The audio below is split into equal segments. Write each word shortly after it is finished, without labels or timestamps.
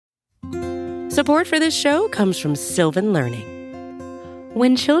Support for this show comes from Sylvan Learning.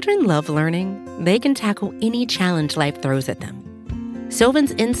 When children love learning, they can tackle any challenge life throws at them.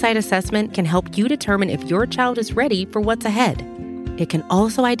 Sylvan's Insight Assessment can help you determine if your child is ready for what's ahead. It can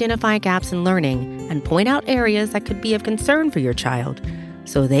also identify gaps in learning and point out areas that could be of concern for your child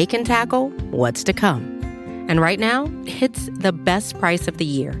so they can tackle what's to come. And right now, it's the best price of the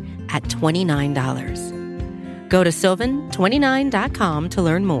year at $29. Go to sylvan29.com to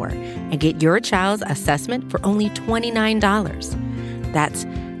learn more and get your child's assessment for only $29. That's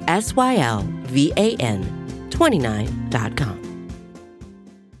SYLVAN 29.com.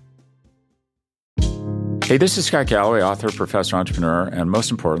 Hey, this is Scott Galloway, author, professor, entrepreneur, and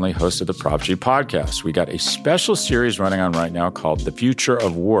most importantly, host of the Prop G podcast. We got a special series running on right now called The Future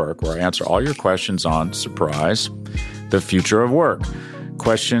of Work, where I answer all your questions on, surprise, the future of work.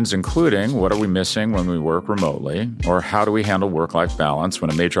 Questions including, what are we missing when we work remotely? Or how do we handle work-life balance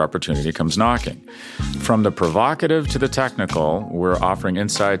when a major opportunity comes knocking? From the provocative to the technical, we're offering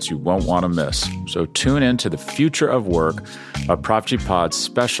insights you won't want to miss. So tune in to The Future of Work, a Prop G Pod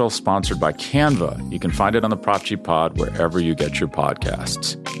special sponsored by Canva. You can find it on the Prop G Pod wherever you get your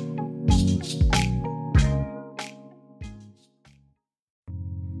podcasts.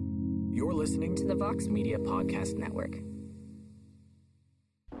 You're listening to the Vox Media Podcast Network.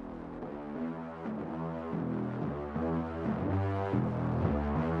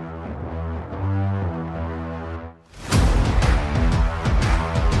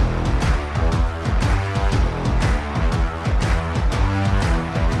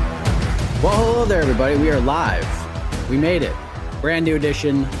 Well, hello there, everybody. We are live. We made it. Brand new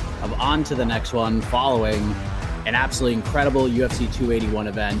edition of On to the Next One following an absolutely incredible UFC 281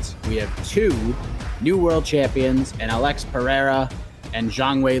 event. We have two new world champions, and Alex Pereira and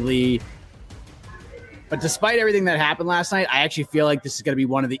Zhang Weili. But despite everything that happened last night, I actually feel like this is going to be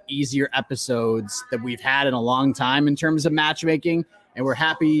one of the easier episodes that we've had in a long time in terms of matchmaking, and we're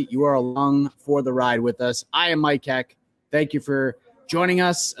happy you are along for the ride with us. I am Mike Heck. Thank you for joining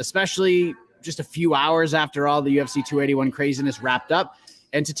us, especially just a few hours after all the UFC 281 craziness wrapped up.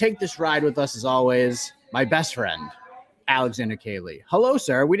 And to take this ride with us, as always, my best friend, Alexander Kaley. Hello,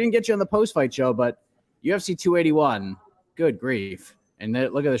 sir. We didn't get you on the post-fight show, but UFC 281, good grief. And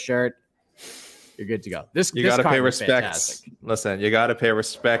look at the shirt. You're good to go. You got to pay respects. Listen, you got to pay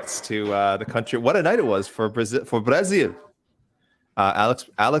respects to the country. What a night it was for Brazil.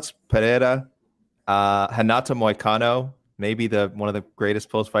 Alex Pereira, Renato Moicano, maybe one of the greatest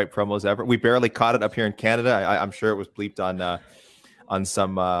post-fight promos ever. We barely caught it up here in Canada. I'm sure it was bleeped on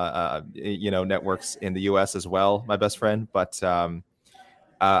some networks in the US as well, my best friend. But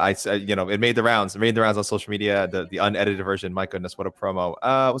it made the rounds. It made the rounds on social media. The unedited version. My goodness, what a promo!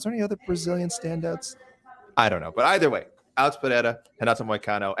 Was there any other Brazilian standouts? I don't know, but either way, Alex Pereira, Renato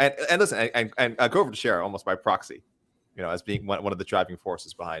Moicano, and listen, and Grover Teixeira almost by proxy, as being one of the driving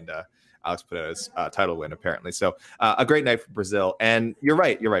forces behind Alex Pereira's title win, apparently. So a great night for Brazil. And you're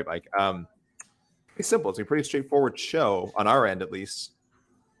right, Mike. It's simple. It's a pretty straightforward show on our end, at least.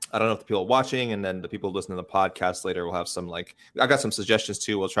 I don't know if the people watching and then the people listening to the podcast later will have some, I got some suggestions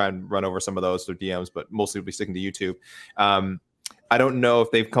too. We'll try and run over some of those through DMs, but mostly we'll be sticking to YouTube. I don't know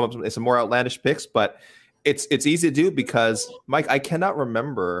if they've come up with some more outlandish picks, but it's easy to do because, Mike, I cannot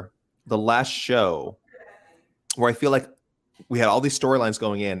remember the last show where I feel like we had all these storylines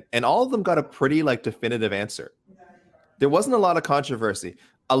going in and all of them got a pretty definitive answer. There wasn't a lot of controversy.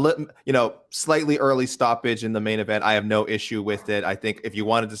 Slightly early stoppage in the main event. I have no issue with it. I think if you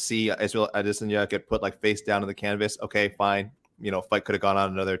wanted to see Israel Adesanya get put face down on the canvas, okay, fine. Fight could have gone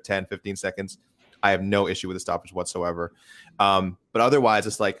on another 10, 15 seconds. I have no issue with the stoppage whatsoever. But otherwise,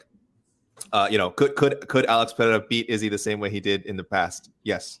 it's could Alex Pereira beat Izzy the same way he did in the past?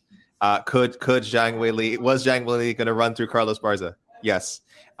 Yes. Was Zhang Weili going to run through Carlos Barza? Yes.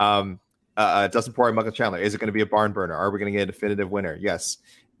 Dustin Poirier, Michael Chandler. Is it going to be a barn burner? Are we going to get a definitive winner? Yes.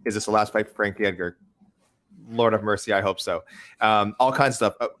 Is this the last fight for Frankie Edgar? Lord have mercy, I hope so. All kinds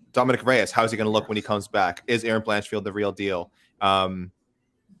of stuff. Dominic Reyes, how is he going to look when he comes back? Is Aaron Blanchfield the real deal? Carlos,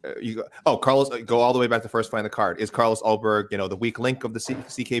 go all the way back to the first fight in the card. Is Carlos Ulberg, the weak link of the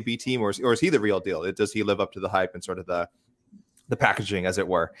CKB team, or is he the real deal? Does he live up to the hype and sort of the packaging, as it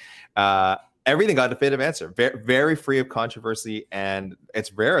were? Everything got a definitive answer. Very, very free of controversy, and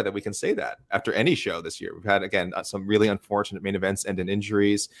it's rare that we can say that after any show this year. We've had, again, some really unfortunate main events and in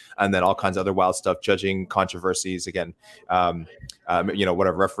injuries, and then all kinds of other wild stuff, judging controversies, again,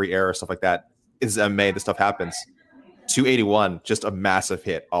 whatever, referee error, stuff like that. Is MMA, this stuff happens. 281, just a massive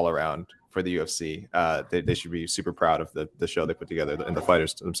hit all around for the UFC. They should be super proud of the show they put together and the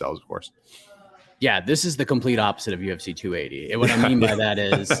fighters themselves, of course. Yeah, this is the complete opposite of UFC 280. And what I mean by that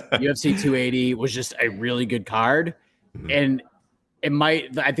is UFC 280 was just a really good card. And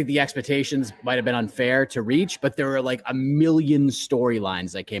I think the expectations might have been unfair to reach, but there were like a million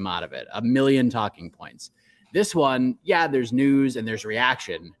storylines that came out of it, a million talking points. This one, yeah, there's news and there's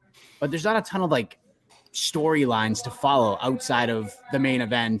reaction, but there's not a ton of like storylines to follow outside of the main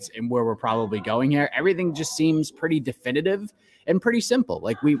event and where we're probably going here. Everything just seems pretty definitive and pretty simple.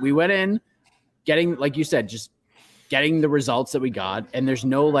 Like we went in getting, like you said, just getting the results that we got, and there's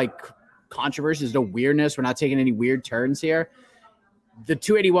no like controversy, there's no weirdness. We're not taking any weird turns here. The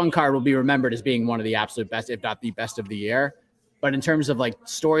 281 card will be remembered as being one of the absolute best, if not the best of the year. But in terms of like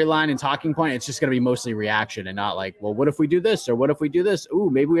storyline and talking point, it's just going to be mostly reaction and not like, well, what if we do this? Or what if we do this?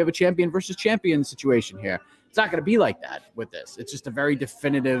 Ooh, maybe we have a champion versus champion situation here. It's not going to be like that with this. It's just a very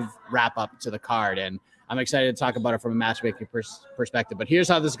definitive wrap up to the card. And I'm excited to talk about it from a matchmaking perspective. But here's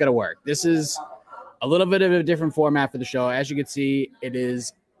how this is going to work. This is a little bit of a different format for the show. As you can see, it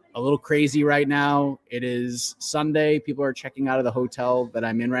is a little crazy right now. It is Sunday. People are checking out of the hotel that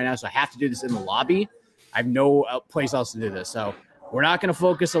I'm in right now. So I have to do this in the lobby. I have no place else to do this. So we're not going to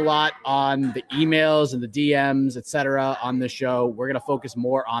focus a lot on the emails and the DMs, etc. on the show. We're going to focus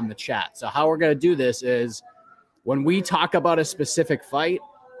more on the chat. So how we're going to do this is when we talk about a specific fight,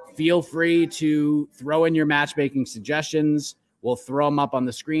 feel free to throw in your matchmaking suggestions. We'll throw them up on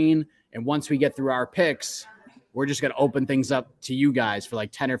the screen. And once we get through our picks, we're just going to open things up to you guys for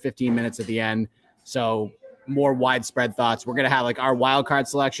like 10 or 15 minutes at the end. So more widespread thoughts. We're going to have like our wild card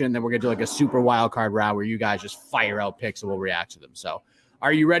selection. Then we're going to do like a super wild card round where you guys just fire out picks and we'll react to them. So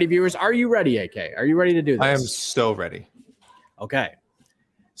are you ready, viewers? Are you ready, AK? Are you ready to do this? I am so ready. Okay.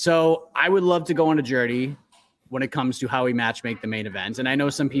 So I would love to go on a journey when it comes to how we matchmake the main event. And I know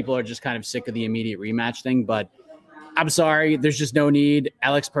some people are just kind of sick of the immediate rematch thing, but I'm sorry, there's just no need.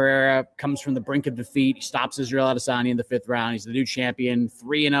 Alex Pereira comes from the brink of defeat. He stops Israel Adesanya in the 5th round. He's the new champion,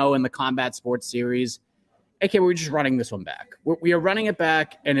 3-0 in the Combat Sports Series. Okay, we're just running this one back. We are running it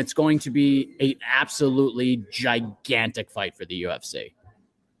back, and it's going to be an absolutely gigantic fight for the UFC.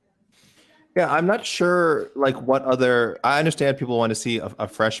 Yeah, I'm not sure like what other. I understand people want to see a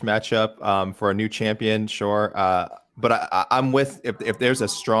fresh matchup for a new champion, sure. But I'm with if there's a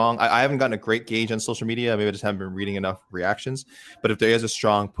strong. I haven't gotten a great gauge on social media. Maybe I just haven't been reading enough reactions. But if there is a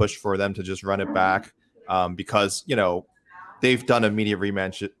strong push for them to just run it back, because they've done immediate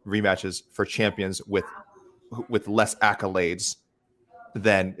rematches for champions with less accolades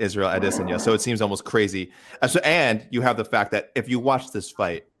than Israel Adesanya. So it seems almost crazy. And you have the fact that if you watch this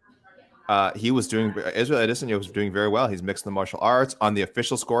fight, Israel Adesanya was doing very well. He's mixed the martial arts. On the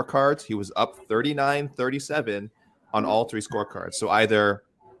official scorecards, he was up 39-37 on all 3 scorecards. So either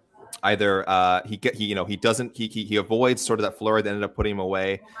he avoids sort of that flurry that ended up putting him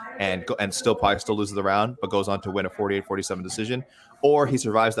away and still loses the round, but goes on to win a 48-47 decision, or he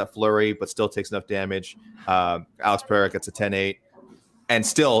survives that flurry but still takes enough damage. Alex Pereira gets a 10-8, and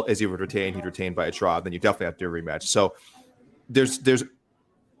still, as he would retain, he'd retain by a draw. Then you definitely have to do a rematch. So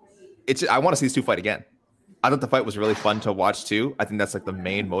I want to see these two fight again. I thought the fight was really fun to watch too. I think that's like the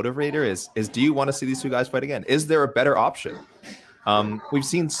main motivator is do you want to see these two guys fight again? Is there a better option? We've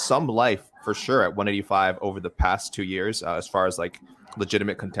seen some life for sure at 185 over the past 2 years as far as like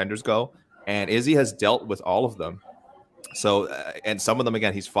legitimate contenders go. And Izzy has dealt with all of them. So, and some of them,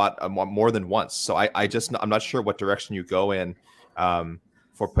 again, he's fought more than once. So I'm not sure what direction you go in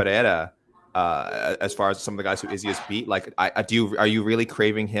for Pereira as far as some of the guys who Izzy has beat. Like, are you really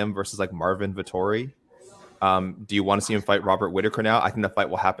craving him versus like Marvin Vettori? Do you want to see him fight Robert Whittaker now? I think the fight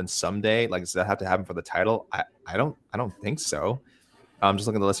will happen someday. Like, does that have to happen for the title? I don't think so. I'm just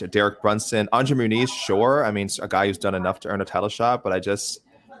looking at the list here. Derek Brunson, Andre Muniz, sure. I mean, a guy who's done enough to earn a title shot, but do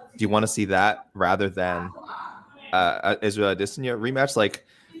you want to see that rather than Israel Adesanya rematch? Like,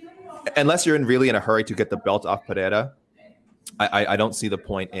 unless you're really in a hurry to get the belt off Pereira, I don't see the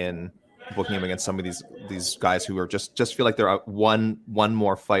point in booking him against some of these guys who are just feel like they're one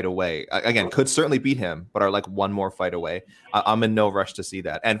more fight away. Again, could certainly beat him, but are like one more fight away. I'm in no rush to see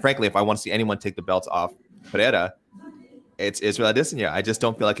that. And frankly, if I want to see anyone take the belts off Pereira, it's Israel Adesanya. I just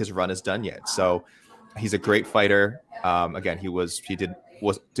don't feel like his run is done yet. So he's a great fighter. Again, he did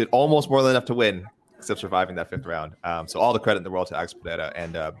almost more than enough to win, except surviving that 5th round. So all the credit in the world to Alex Pereira,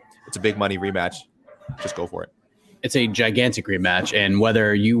 and it's a big money rematch. Just go for it. It's a gigantic rematch, and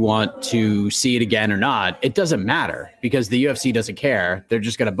whether you want to see it again or not, it doesn't matter because the UFC doesn't care. They're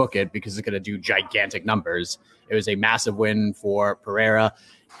just going to book it because it's going to do gigantic numbers. It was a massive win for Pereira,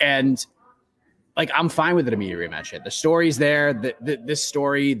 and like I'm fine with an immediate rematch. The story's there.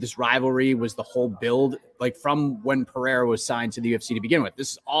 This rivalry was the whole build, like from when Pereira was signed to the UFC to begin with.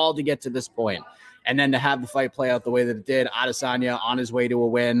 This is all to get to this point. And then to have the fight play out the way that it did, Adesanya on his way to a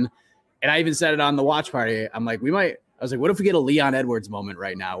win. And I even said it on the watch party. I'm like, I was like, what if we get a Leon Edwards moment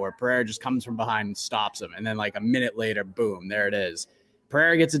right now where Pereira just comes from behind and stops him? And then like a minute later, boom, there it is.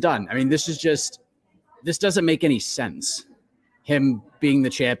 Pereira gets it done. I mean, this doesn't make any sense. Him being the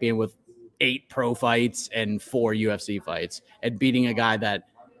champion with 8 pro fights and 4 UFC fights and beating a guy that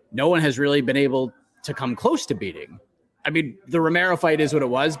no one has really been able to come close to beating. I mean, the Romero fight is what it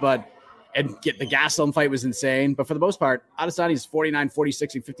was, and the Gastelum fight was insane. But for the most part, Adesanya's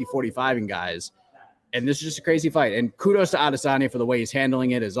 49-46 and 50-45 in guys. And this is just a crazy fight. And kudos to Adesanya for the way he's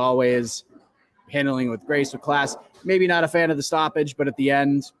handling it, as always. Handling it with grace, with class. Maybe not a fan of the stoppage, but at the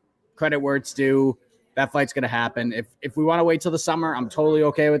end, credit where it's due. That fight's going to happen. If we want to wait till the summer, I'm totally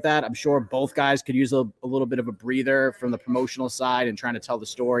okay with that. I'm sure both guys could use a little bit of a breather from the promotional side and trying to tell the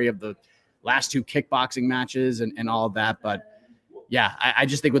story of the last 2 kickboxing matches and all of that. But yeah, I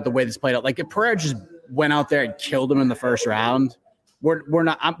just think with the way this played out, like if Pereira just went out there and killed him in the first round, we're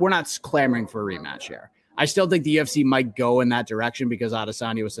not clamoring for a rematch here. I still think the UFC might go in that direction because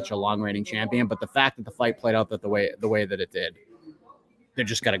Adesanya was such a long reigning champion. But the fact that the fight played out the way that it did, they're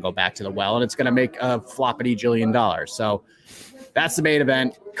just going to go back to the well, and it's going to make a floppity jillion dollars. So that's the main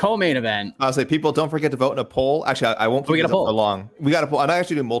event. Co-main event. I'll say, people, don't forget to vote in a poll. Actually, I won't keep it for long. We got a poll. I'm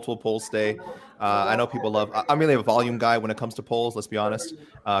actually doing multiple polls today. I know people love. I'm really a volume guy when it comes to polls. Let's be honest,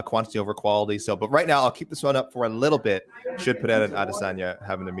 quantity over quality. So, but right now, I'll keep this one up for a little bit. Should Pereira and Adesanya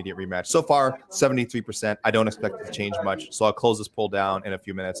have an immediate rematch? So far, 73%. I don't expect it to change much. So I'll close this poll down in a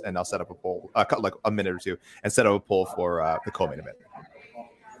few minutes, and I'll set up a poll, like a minute or two, and set up a poll for the co-main event.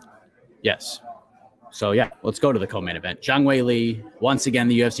 Yes. So yeah, let's go to the co-main event. Zhang Weili, once again,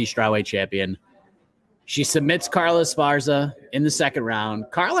 the UFC strawweight champion. She submits Carla Esparza in the second round.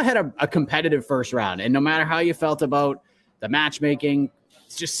 Carla had a competitive first round, and no matter how you felt about the matchmaking,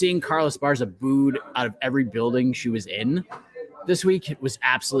 just seeing Carla Esparza booed out of every building she was in this week was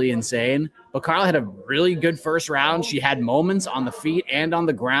absolutely insane. But Carla had a really good first round. She had moments on the feet and on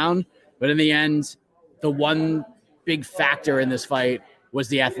the ground, but in the end, the one big factor in this fight was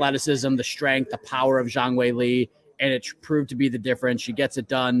the athleticism, the strength, the power of Zhang Weili, and it proved to be the difference. She gets it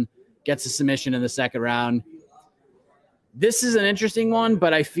done, gets a submission in the second round. This is an interesting one,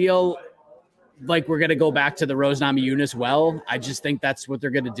 but I feel like we're going to go back to the Rose Namajunas well. I just think that's what they're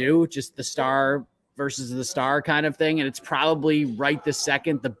going to do, just the star versus the star kind of thing, and it's probably right this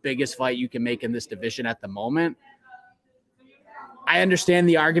second the biggest fight you can make in this division at the moment. I understand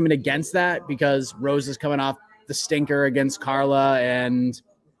the argument against that because Rose is coming off the stinker against Carla, and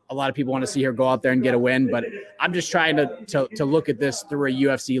a lot of people want to see her go out there and get a win, but I'm just trying to look at this through a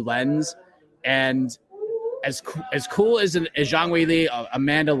UFC lens. And as cool as Zhang Weili,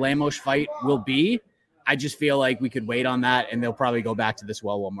 Amanda Lemos fight will be, I just feel like we could wait on that, and they'll probably go back to this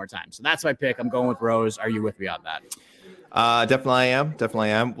well one more time. So that's my pick. I'm going with Rose. Are you with me on that? Definitely I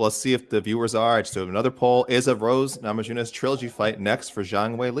am. Let's see if the viewers are. I just have another poll. Is a Rose Namajunas trilogy fight next for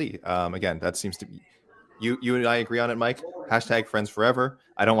Zhang Weili? Again, that seems to be... You and I agree on it, Mike. #, friends forever.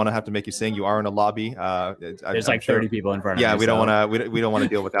 I don't want to have to make you sing. You are in a lobby. There's like 30 people in front of me. Yeah, we don't want to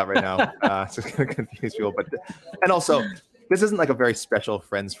deal with that right now. It's just going to confuse people. And also, this isn't like a very special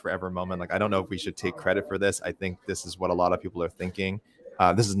friends forever moment. Like, I don't know if we should take credit for this. I think this is what a lot of people are thinking.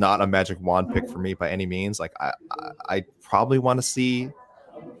 This is not a magic wand pick for me by any means. Like, I probably want to see,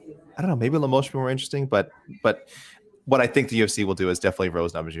 I don't know, maybe Lemos would be more interesting. But what I think the UFC will do is definitely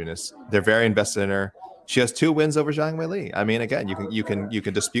Rose Namajunas. They're very invested in her. She has 2 wins over Zhang Weili. I mean, again, you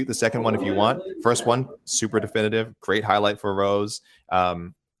can dispute the second one if you want. First one, super definitive, great highlight for Rose.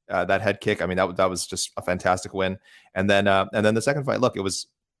 That head kick, I mean, that was just a fantastic win. And then the second fight, look, it was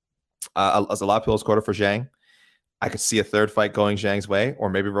a lot of people's quarter for Zhang. I could see a third fight going Zhang's way, or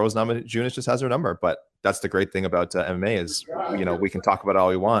maybe Rose Namajunas just has her number. But that's the great thing about MMA is, we can talk about it all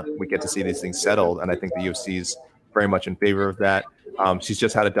we want. We get to see these things settled, and I think the UFC's very much in favor of that. She's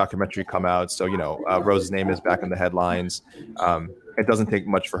just had a documentary come out, so Rose's name is back in the headlines. It doesn't take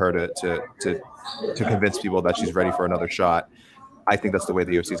much for her to convince people that she's ready for another shot. I think that's the way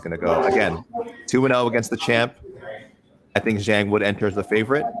the UFC is going to go. Again, 2-0 against the champ. I think Zhang would enter as the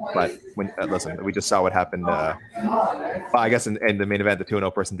favorite, but listen, we just saw what happened. I guess in the main event, the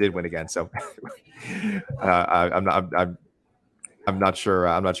 2-0 person did win again. So I'm not sure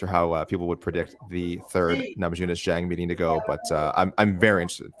how people would predict the third Namajunas Zhang meeting to go, but I'm very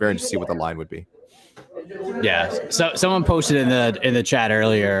interested to see what the line would be. Yeah. So someone posted in the chat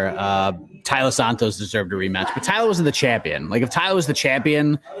earlier, Tyler Santos deserved a rematch, but Tyler wasn't the champion. Like, if Tyler was the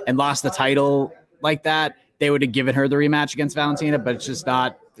champion and lost the title like that, they would have given her the rematch against Valentina, but it's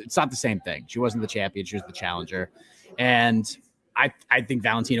not the same thing. She wasn't the champion. She was the challenger. And I think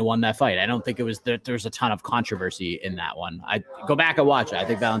Valentina won that fight. I don't think there's a ton of controversy in that one. I go back and watch it. I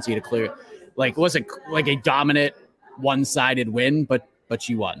think Valentina wasn't like a dominant one-sided win, but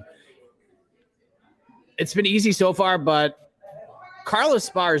she won. It's been easy so far, but Carla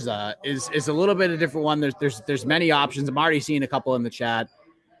Esparza is a little bit a different one. There's many options. I'm already seeing a couple in the chat.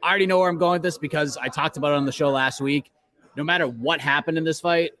 I already know where I'm going with this because I talked about it on the show last week. No matter what happened in this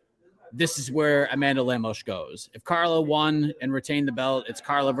fight, this is where Amanda Lemos goes. If Carla won and retained the belt, it's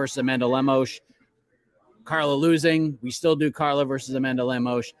Carla versus Amanda Lemos. Carla losing, we still do Carla versus Amanda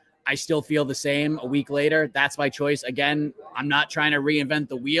Lemos. I still feel the same a week later. That's my choice. Again, I'm not trying to reinvent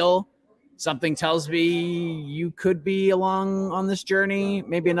the wheel. Something tells me you could be along on this journey.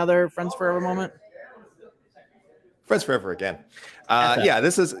 Maybe another Friends Forever moment. Friends Forever again.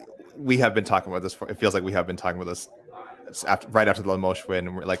 We have been talking about this. It feels like we have been talking about this right after the Lemos win.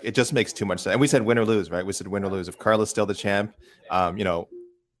 And we're like, it just makes too much sense. And we said win or lose, right? We said win or lose. If Carla's still the champ,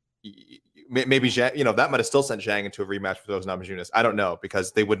 maybe Zhang, that might have still sent Zhang into a rematch with Rose Namajunas. I don't know,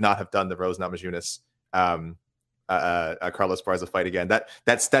 because they would not have done the Rose Namajunas Carla Esparza fight again.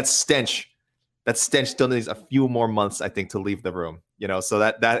 That stench still needs a few more months, I think, to leave the room. So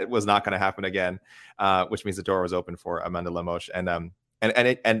that was not going to happen again, which means the door was open for Amanda Lemos. And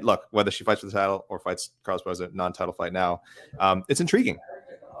look, whether she fights for the title or fights Carla Esparza non-title fight now, it's intriguing.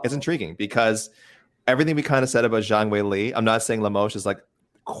 It's intriguing because everything we kind of said about Zhang Weili, I'm not saying Lemos is like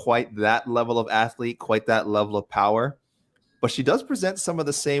quite that level of athlete, quite that level of power, but she does present some of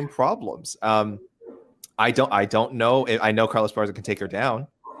the same problems. I don't know. I know Carla Esparza can take her down.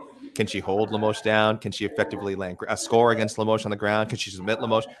 Can she hold Lemos down? Can she effectively land a score against Lemos on the ground? Can she submit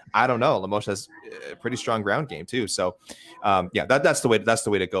Lemos? I don't know. Lemos has a pretty strong ground game too. So, that's the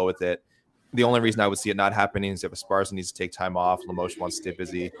way to go with it. The only reason I would see it not happening is if Esparza needs to take time off. Lemos wants to stay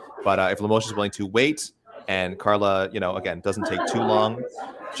busy. But if Lemos is willing to wait, and Carla, again, doesn't take too long,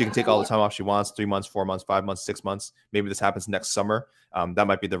 she can take all the time off she wants, 3 months, 4 months, 5 months, 6 months. Maybe this happens next summer. That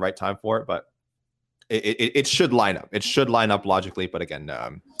might be the right time for it, but it should line up. It should line up logically. But again,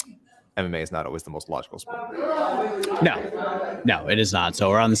 MMA is not always the most logical sport. No, it is not. So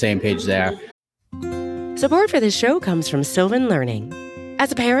we're on the same page there. Support for this show comes from Sylvan Learning.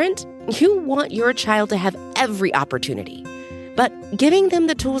 As a parent, you want your child to have every opportunity, but giving them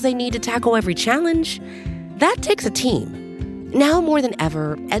the tools they need to tackle every challenge, that takes a team. Now more than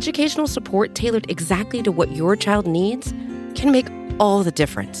ever, educational support tailored exactly to what your child needs can make all the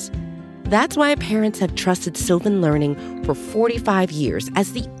difference. That's why parents have trusted Sylvan Learning for 45 years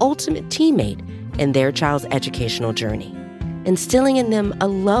as the ultimate teammate in their child's educational journey, instilling in them a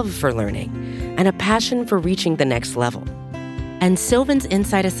love for learning and a passion for reaching the next level. And Sylvan's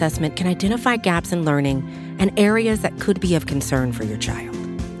Insight Assessment can identify gaps in learning and areas that could be of concern for your child.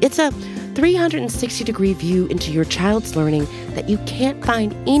 It's a 360-degree view into your child's learning that you can't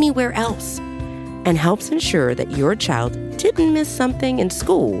find anywhere else, and helps ensure that your child didn't miss something in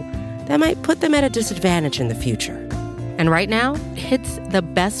school that might put them at a disadvantage in the future. And right now, it's the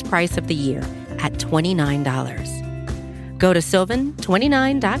best price of the year at $29. Go to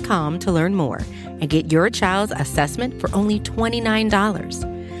sylvan29.com to learn more and get your child's assessment for only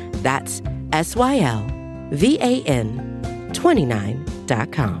 $29. That's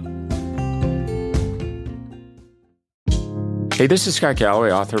SYLVAN29.com. Hey, this is Scott Galloway,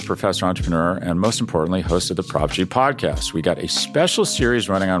 author, professor, entrepreneur, and most importantly, host of the Prop G podcast. We got a special series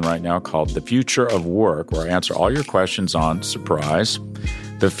running on right now called The Future of Work, where I answer all your questions on, surprise,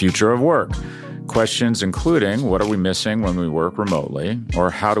 the future of work. Questions including, what are we missing when we work remotely? Or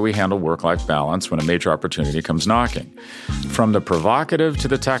how do we handle work-life balance when a major opportunity comes knocking? From the provocative to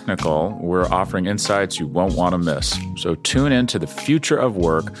the technical, we're offering insights you won't want to miss. So tune in to The Future of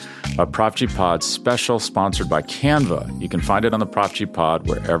Work, a Prop G Pod special sponsored by Canva. You can find it on the Prop G Pod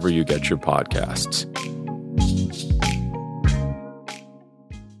wherever you get your podcasts.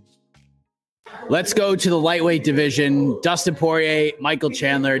 Let's go to the lightweight division. Dustin Poirier, Michael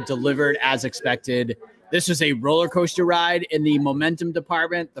Chandler delivered as expected. This was a roller coaster ride in the momentum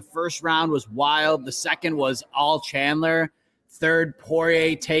department. The first round was wild. The second was all Chandler. Third,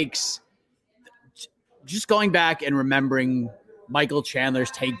 Poirier takes. Just going back and remembering Michael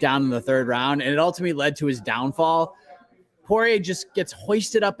Chandler's takedown in the third round, and it ultimately led to his downfall. Poirier just gets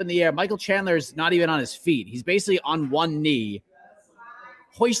hoisted up in the air. Michael Chandler's not even on his feet. He's basically on one knee,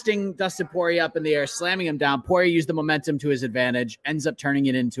 hoisting Dustin Poirier up in the air, slamming him down. Poirier used the momentum to his advantage, ends up turning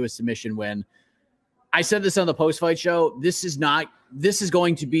it into a submission win. I said this on the post-fight show. This is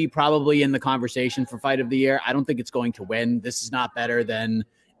going to be probably in the conversation for fight of the year. I don't think it's going to win. This is not better than,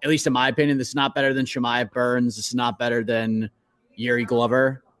 at least in my opinion, this is not better than Chimaev Burns. This is not better than Yuri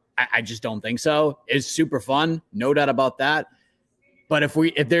Glover. I just don't think so. It's super fun. No doubt about that. But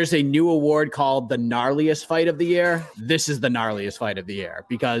if there's a new award called the gnarliest fight of the year, this is the gnarliest fight of the year,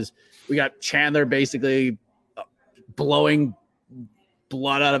 because we got Chandler basically blowing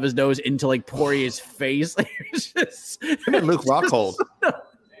blood out of his nose into like Poirier's face. Him and Luke Rockhold.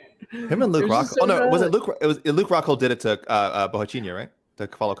 Him and Luke Rockhold. Oh no, was it Luke? Luke Rockhold did it to Bohachinha, right? To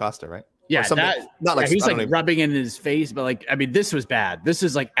Paulo Costa, right? Yeah, he's like rubbing in his face, but like, I mean, this was bad. This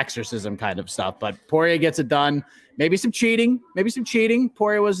is like exorcism kind of stuff. But Poirier gets it done. Maybe some cheating.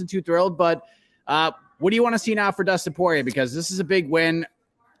 Poirier wasn't too thrilled, but what do you want to see now for Dustin Poirier? Because this is a big win.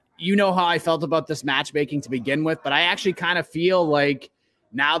 You know how I felt about this matchmaking to begin with, but I actually kind of feel like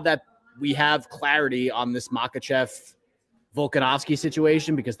now that we have clarity on this Makhachev Volkanovski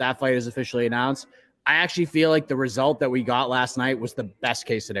situation, because that fight is officially announced, I actually feel like the result that we got last night was the best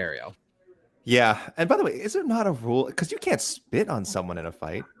case scenario. Yeah. And by the way, is there not a rule? Because you can't spit on someone in a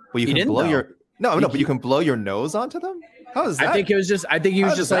fight. Well, you can blow but you can blow your nose onto them? How is that? I think he was just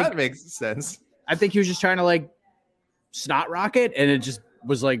that makes sense. I think he was just trying to like snot rocket, and it just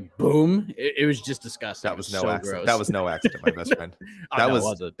was like boom. It was just disgusting. That was no accident. That was no accident, my best friend.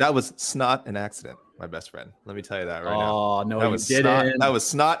 That was snot an accident, my best friend. Let me tell you that right now. Oh no, you didn't. That was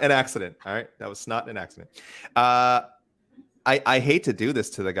snot an accident. All right, that was snot an accident. I hate to do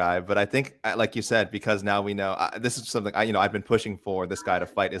this to the guy, but I think, like you said, because now we know this is something I've been pushing for this guy to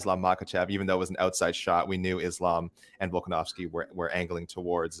fight Islam Makhachev, even though it was an outside shot. We knew Islam and Volkanovski were angling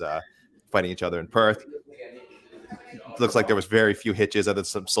towards fighting each other in Perth. Looks like there was very few hitches, other than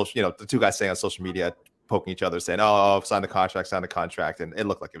some social, the two guys saying on social media, poking each other, saying, "Oh, sign the contract," and it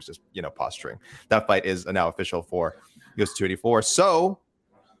looked like it was just posturing. That fight is now official for UFC 284. So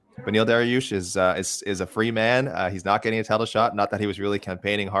Beneil Dariush is a free man. He's not getting a title shot. Not that he was really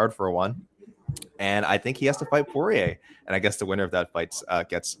campaigning hard for one. And I think he has to fight Poirier. And I guess the winner of that fight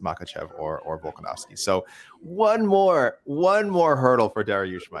gets Makhachev or Volkanovski. So one more hurdle for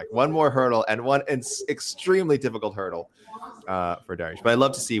Dariush, Mike. One more hurdle, and one extremely difficult hurdle for Dariush. But I'd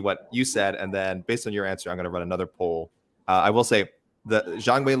love to see what you said. And then based on your answer, I'm going to run another poll. I will say the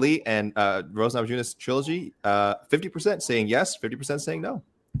Zhang Weili and Rose Namajunas trilogy, 50% saying yes, 50% saying no.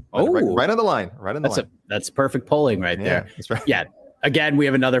 Right on the line. That's perfect polling right there. That's right. Yeah. Again, we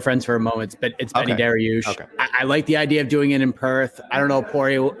have another Friends for a Moment. It's Benny Dariush. Okay. I like the idea of doing it in Perth. I don't know if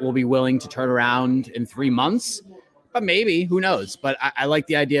Poirier will be willing to turn around in 3 months, but maybe. Who knows? But I like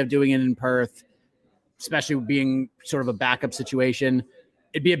the idea of doing it in Perth, especially being sort of a backup situation.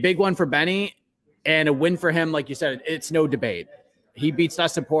 It'd be a big one for Benny, and a win for him. Like you said, it's no debate. He beats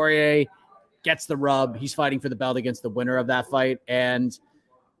Dustin Poirier, gets the rub. He's fighting for the belt against the winner of that fight. And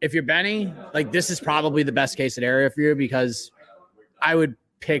if you're Benny, like, this is probably the best case scenario for you, because I would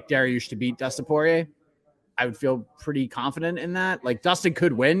pick Dariush to beat Dustin Poirier. I would feel pretty confident in that. Like, Dustin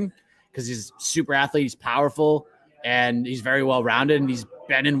could win because he's a super athlete, he's powerful, and he's very well rounded, and he's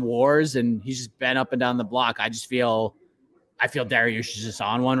been in wars, and he's just been up and down the block. I feel Dariush is just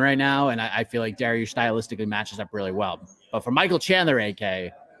on one right now, and I feel like Dariush stylistically matches up really well. But for Michael Chandler,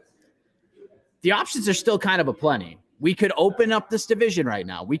 AK, the options are still kind of aplenty. We could open up this division right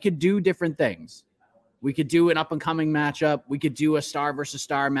now. We could do different things. We could do an up-and-coming matchup. We could do a star versus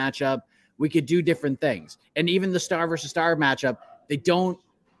star matchup. We could do different things. And even the star versus star matchup, they don't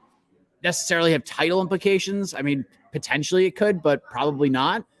necessarily have title implications. I mean, potentially it could, but probably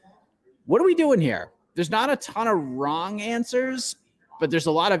not. What are we doing here? There's not a ton of wrong answers, but there's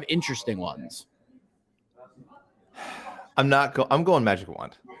a lot of interesting ones. I'm going Magic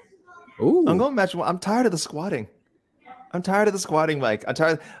Wand. Ooh. I'm going Magic Wand. I'm tired of the squatting. Mike.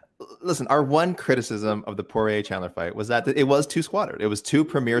 Listen, our one criticism of the Poirier-Chandler fight was that it was too squattered. It was two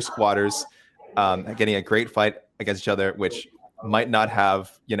premier squatters getting a great fight against each other, which might not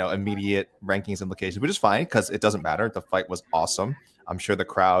have, immediate rankings implications, which is fine because it doesn't matter. The fight was awesome. I'm sure the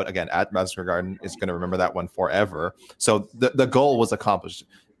crowd, again, at Madison Square Garden is going to remember that one forever. So the goal was accomplished.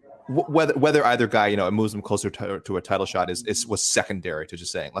 Whether either guy, it moves them closer to a title shot was secondary to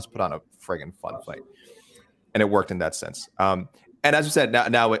just saying, let's put on a friggin' fun fight. And it worked in that sense. And as you said,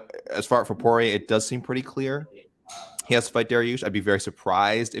 now as far for Poirier, it does seem pretty clear. He has to fight Dariush. I'd be very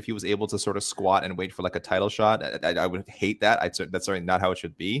surprised if he was able to sort of squat and wait for like a title shot. I would hate that. That's certainly not how it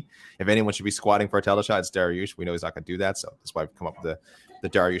should be. If anyone should be squatting for a title shot, it's Dariush. We know he's not going to do that. So that's why I've come up with the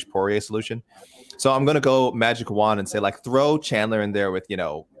Dariush Poirier solution. So I'm going to go Magic Wand and say, like, throw Chandler in there with,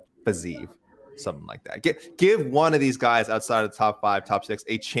 Fiziev, something like that. Give one of these guys outside of the top 5, top 6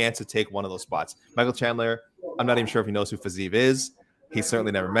 a chance to take one of those spots. Michael Chandler, I'm not even sure if he knows who Fiziev is. He's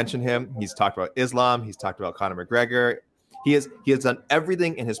certainly never mentioned him. He's talked about Islam. He's talked about Conor McGregor. He has done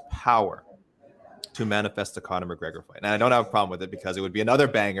everything in his power to manifest the Conor McGregor fight. And I don't have a problem with it because it would be another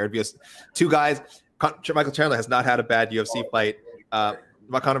banger. It'd be two guys. Michael Chandler has not had a bad UFC fight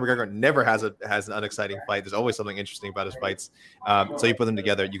Conor McGregor never has an unexciting fight. There's always something interesting about his fights. So you put them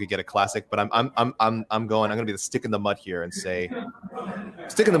together, you could get a classic. But I'm going to be the stick in the mud here and say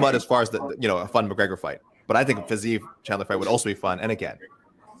stick in the mud as far as a fun McGregor fight. But I think a Fiziev Chandler fight would also be fun. And again,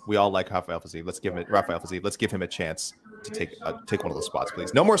 we all like Rafael Fiziev. Let's give him a chance to take one of those spots,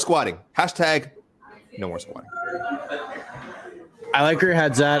 please. No more squatting. Hashtag no more squatting. I like where your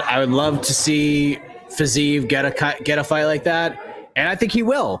head's at. I would love to see Fiziev get a fight like that. And I think he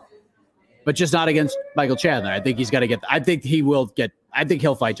will, but just not against Michael Chandler. I think he's got to get. I think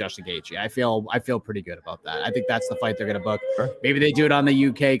he'll fight Justin Gaethje. I feel pretty good about that. I think that's the fight they're going to book. Sure. Maybe they do it on the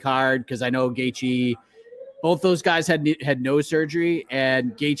UK card because I know Gaethje. Both those guys had nose surgery,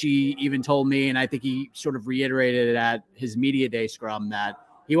 and Gaethje even told me, and I think he sort of reiterated it at his media day scrum that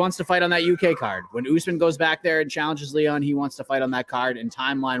he wants to fight on that UK card. When Usman goes back there and challenges Leon, he wants to fight on that card. And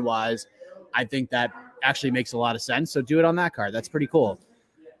timeline wise, I think that actually makes a lot of sense. So do it on that card. That's pretty cool.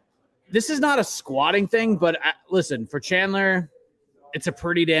 This is not a squatting thing, but listen, for Chandler, it's a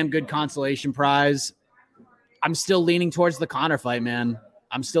pretty damn good consolation prize. I'm still leaning towards the Conor fight, man.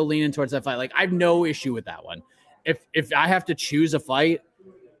 I'm still leaning towards that fight. Like, I have no issue with that one. If I have to choose a fight,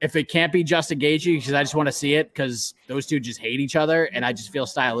 if it can't be Justin Gaethje, because I just want to see it because those two just hate each other, and I just feel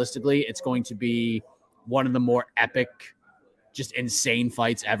stylistically it's going to be one of the more epic, just insane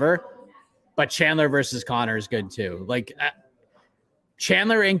fights ever. But Chandler versus Conor is good too. Like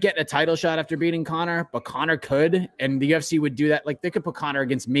Chandler ain't getting a title shot after beating Conor, but Conor could, and the UFC would do that. Like they could put Conor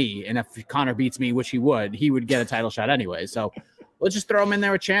against me, and if Conor beats me, which he would get a title shot anyway. So let's just throw him in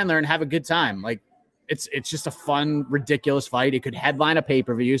there with Chandler and have a good time. Like it's just a fun, ridiculous fight. It could headline a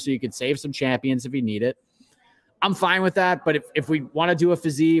pay-per-view, so you could save some champions if you need it. I'm fine with that, but if we want to do a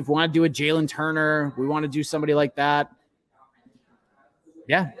Fiziev, if we want to do a Jalen Turner, we want to do somebody like that,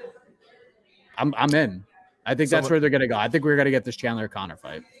 yeah. I'm in. I think that's where they're going to go. I think we're going to get this Chandler-Conor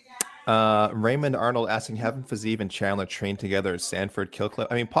fight. Raymond Arnold asking, haven't Fiziev and Chandler trained together at Sanford Kill Clip?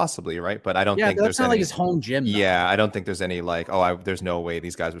 I mean, possibly, right? But I don't think there's not like his home gym. Though. Yeah, I don't think there's any like, there's no way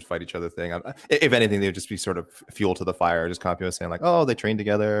these guys would fight each other thing. If anything, they would just be sort of fuel to the fire. Just kind of saying like, oh, they trained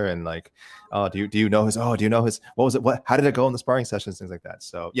together and like, oh, do you know his? What was it? How did it go in the sparring sessions? Things like that.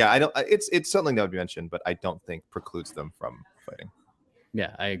 So yeah, I don't. It's something that would be mentioned, but I don't think precludes them from fighting.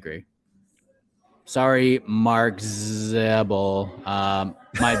 Yeah, I agree. Sorry, Mark Zabel. My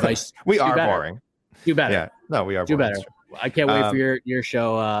advice: we are boring. Do better. Yeah, no, we are. Do better. I can't wait for your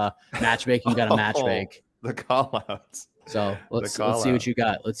show. Matchmaking, got a match make. The call outs. So let's see what you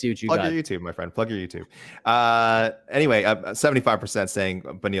got. Let's see what you got. Plug your YouTube, my friend. Plug your YouTube. Anyway, 75% saying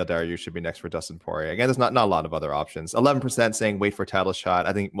Beneil Dariush should be next for Dustin Poirier. Again, there's not a lot of other options. 11% saying wait for title shot.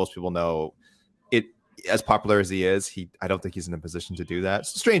 I think most people know it. As popular as he is, I don't think he's in a position to do that.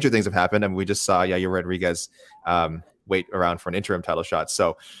 Stranger things have happened. I mean, we just saw Yair Rodriguez wait around for an interim title shot.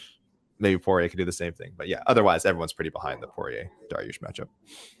 So maybe Poirier could do the same thing. But yeah, otherwise, everyone's pretty behind the Poirier-Dariush matchup.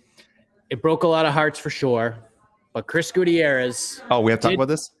 It broke a lot of hearts for sure. But Chris Gutierrez. Oh, we have to talk about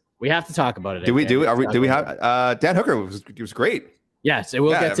this? We have to talk about it. Do we have Dan Hooker was great. Yes, we'll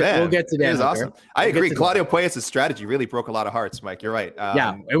get to Dan. It was awesome. I agree. Claudio Puelles' strategy really broke a lot of hearts, Mike. You're right.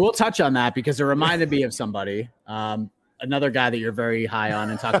 Yeah, and we'll touch on that because it reminded me of somebody, another guy that you're very high on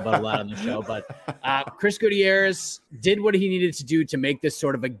and talk about a lot on the show. But Chris Gutierrez did what he needed to do to make this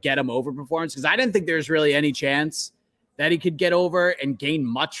sort of a get him over performance because I didn't think there's really any chance that he could get over and gain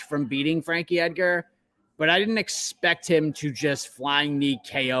much from beating Frankie Edgar. But I didn't expect him to just flying knee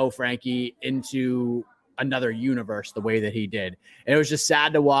KO Frankie into another universe the way that he did. And it was just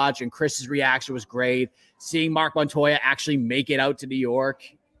sad to watch. And Chris's reaction was great. Seeing Mark Montoya actually make it out to New York,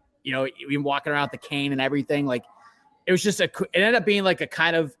 even walking around with the cane and everything. Like it was just it ended up being like a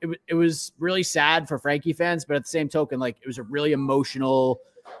kind of, it was really sad for Frankie fans, but at the same token, like it was a really emotional,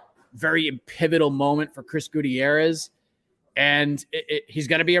 very pivotal moment for Chris Gutierrez. And he's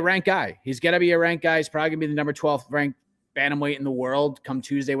going to be a ranked guy. He's going to be a ranked guy. He's probably going to be the number 12th ranked bantamweight in the world come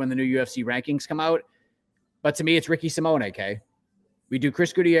Tuesday when the new UFC rankings come out. But to me, it's Ricky Simone, okay? We do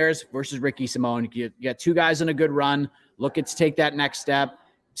Chris Gutierrez versus Ricky Simone. You got two guys on a good run, looking to take that next step.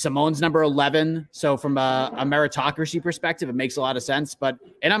 Simone's number 11. So from a meritocracy perspective, it makes a lot of sense.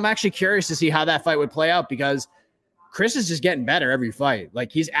 And I'm actually curious to see how that fight would play out because Chris is just getting better every fight.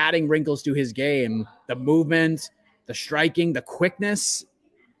 Like he's adding wrinkles to his game, the movement, the striking, the quickness,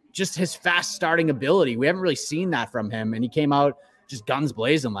 just his fast starting ability. We haven't really seen that from him. And he came out just guns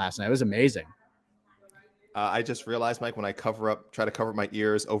blazing last night. It was amazing. I just realized, Mike, when I try to cover my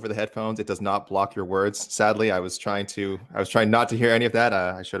ears over the headphones, it does not block your words. Sadly, I was trying not to hear any of that.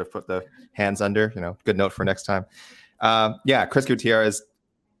 I should have put the hands under, good note for next time. Chris Gutierrez,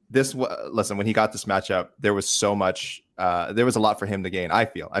 listen, when he got this matchup, there was so much there was a lot for him to gain. I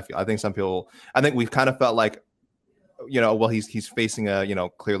think some people, I think we've kind of felt like, well, he's facing a,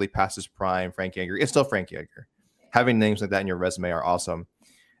 clearly past his prime Frankie Edgar. It's still Frankie Edgar. Having names like that in your resume are awesome.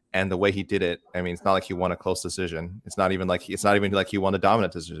 And the way he did it, I mean, it's not like he won a close decision. It's not even like he won a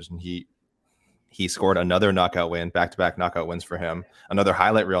dominant decision. He scored another knockout win, back-to-back knockout wins for him, another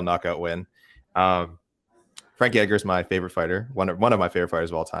highlight reel knockout win. Frankie Edgar is my favorite fighter, one of my favorite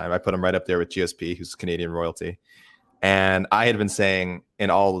fighters of all time. I put him right up there with GSP, who's Canadian royalty. And I had been saying in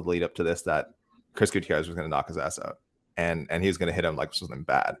all the lead up to this that Chris Gutierrez was going to knock his ass out, and he was going to hit him like something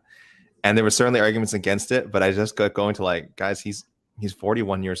bad. And there were certainly arguments against it, but I just got going to like, guys, he's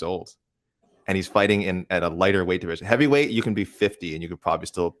 41 years old, and he's fighting at a lighter weight division. Heavyweight, you can be 50, and you could probably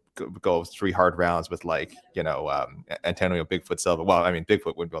still go 3 hard rounds with like, Antonio Bigfoot Silva. Well, I mean,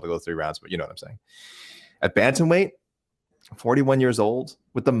 Bigfoot wouldn't be able to go 3 rounds, but you know what I'm saying. At bantamweight, 41 years old,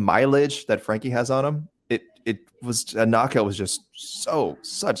 with the mileage that Frankie has on him, it was a knockout was just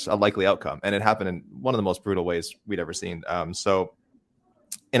such a likely outcome, and it happened in one of the most brutal ways we'd ever seen. So,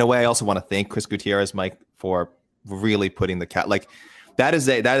 in a way, I also want to thank Chris Gutierrez, Mike, for really putting the cat like that is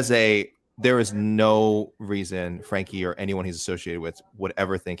there is no reason Frankie or anyone he's associated with would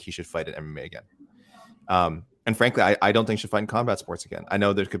ever think he should fight in MMA again. And frankly, I don't think he should fight in combat sports again. I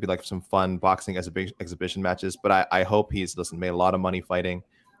know there could be like some fun boxing exhibition matches, but I hope he's made a lot of money fighting,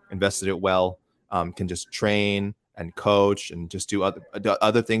 invested it well, can just train and coach and just do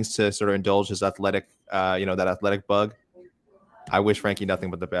other things to sort of indulge his athletic, that athletic bug. I wish Frankie nothing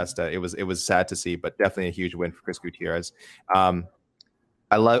but the best. It was sad to see, but definitely a huge win for Chris Gutierrez. I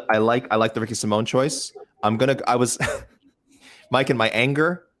like the Ricky Simón choice. I was Mike, in my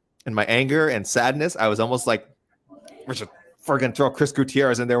anger and sadness, I was almost like, we should friggin' throw Chris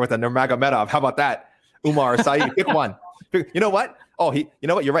Gutierrez in there with a Nurmagomedov. How about that? Umar Saeed, pick one. You know what? Oh, you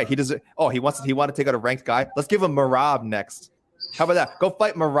know what? You're right. He wanted to take out a ranked guy. Let's give him Merab next. How about that? Go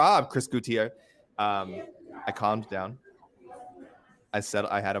fight Merab, Chris Gutierrez. I calmed down.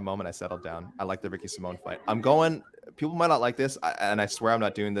 I had a moment. I settled down. I like the Ricky Simón fight. People might not like this, and I swear I'm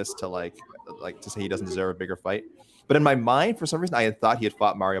not doing this to like to say he doesn't deserve a bigger fight. But in my mind, for some reason, I had thought he had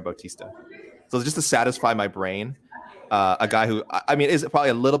fought Mario Bautista. So just to satisfy my brain, a guy who, I mean, is probably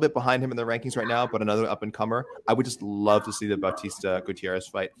a little bit behind him in the rankings right now, but another up-and-comer. I would just love to see the Bautista-Gutierrez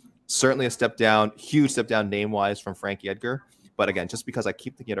fight. Certainly a step down, huge step down name-wise from Frankie Edgar. But again, just because I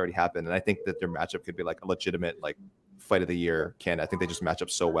keep thinking it already happened, and I think that their matchup could be like a legitimate like fight of the year candidate. I think they just match up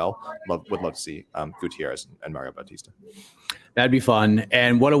so well. Would love to see Gutierrez and Mario Bautista. That'd be fun.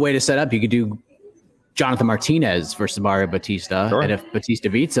 And what a way to set up. You could do Jonathan Martinez versus Mario Bautista. Sure. And if Bautista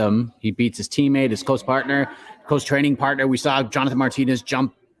beats him, he beats his teammate, his close training partner. We saw Jonathan Martinez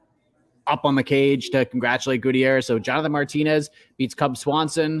jump up on the cage to congratulate Gutierrez. So Jonathan Martinez beats Cub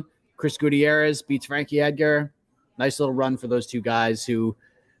Swanson. Chris Gutierrez beats Frankie Edgar. Nice little run for those two guys who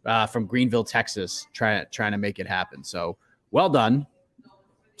from Greenville, Texas, trying to make it happen. So well done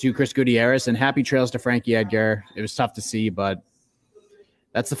to Chris Gutierrez, and happy trails to Frankie Edgar. It was tough to see, but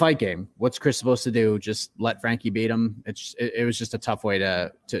that's the fight game. What's Chris supposed to do? Just let Frankie beat him? It was just a tough way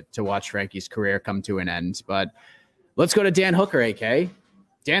to watch Frankie's career come to an end. But let's go to Dan Hooker, AK.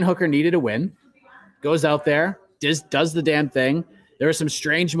 Dan Hooker needed a win. Goes out there, does the damn thing. There were some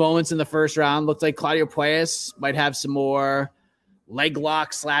strange moments in the first round. Looked like Claudio Puelles might have some more leg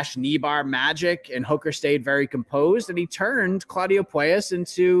lock / knee bar magic, and Hooker stayed very composed, and he turned Claudio Puelles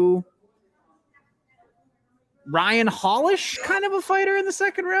into Ryan Hall-ish kind of a fighter in the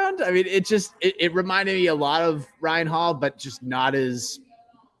second round. I mean, it reminded me a lot of Ryan Hall, but just not as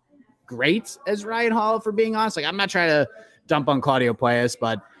great as Ryan Hall, for being honest. Like, I'm not trying to dump on Claudio Puelles,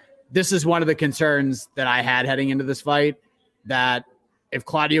 but this is one of the concerns that I had heading into this fight, that if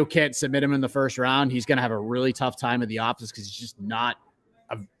Claudio can't submit him in the first round, he's going to have a really tough time at the opposites, because he's just not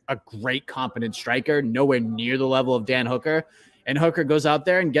a great, competent striker, nowhere near the level of Dan Hooker. And Hooker goes out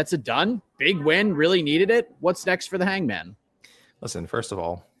there and gets it done. Big win, really needed it. What's next for the Hangman? Listen, first of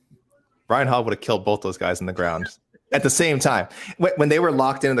all, Ryan Hall would have killed both those guys in the ground at the same time. When they were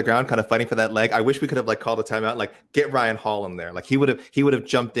locked in the ground, kind of fighting for that leg, I wish we could have like called a timeout, like get Ryan Hall in there. Like he would have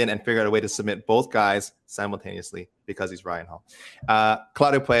jumped in and figured out a way to submit both guys simultaneously, because he's Ryan Hall.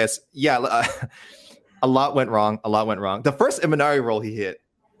 Claudio Puelles, a lot went wrong. The first Imanari roll he hit,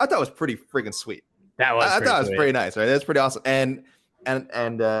 I thought was pretty freaking sweet. I thought it was pretty nice, right? That's pretty awesome. And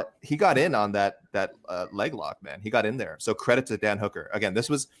he got in on that leg lock, man. He got in there. So credit to Dan Hooker. Again, this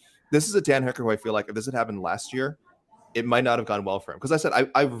is a Dan Hooker who I feel like if this had happened last year, it might not have gone well for him. Because I said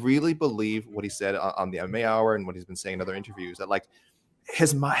I really believe what he said on the MMA Hour and what he's been saying in other interviews, that like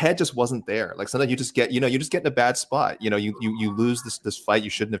his head just wasn't there. Like sometimes you just get in a bad spot. You lose this fight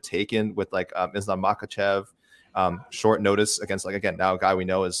you shouldn't have taken with like Islam Makhachev. short notice against, like, again, now a guy we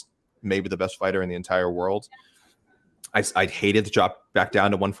know is maybe the best fighter in the entire world. I hated the drop back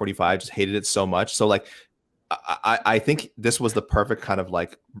down to 145, just hated it so much. So like, I think this was the perfect kind of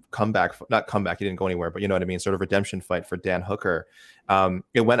like comeback, not comeback, he didn't go anywhere, but you know what I mean, sort of redemption fight for Dan Hooker.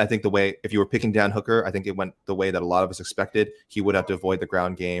 It went, I think, the way, if you were picking Dan Hooker, I think it went the way that a lot of us expected. He would have to avoid the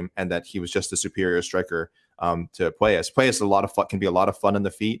ground game, and that he was just a superior striker to Puelles. Puelles can be a lot of fun on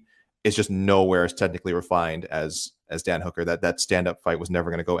the feet. It's just nowhere as technically refined as Dan Hooker. That stand-up fight was never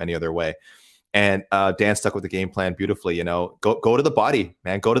going to go any other way. And Dan stuck with the game plan beautifully. You know, go to the body,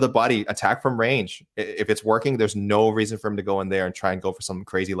 man. Go to the body. Attack from range. If it's working, there's no reason for him to go in there and try and go for something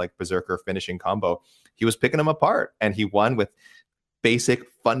crazy like berserker finishing combo. He was picking them apart, and he won with basic,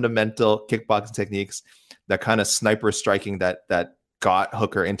 fundamental kickboxing techniques. That kind of sniper striking that got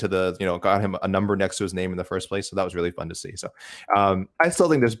Hooker into the, you know, got him a number next to his name in the first place. So that was really fun to see. So I still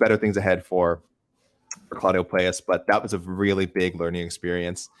think there's better things ahead for Claudio Puelles, but that was a really big learning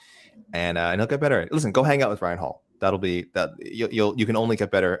experience. And he'll get better. Listen, go hang out with Ryan Hall. That'll be that. You can only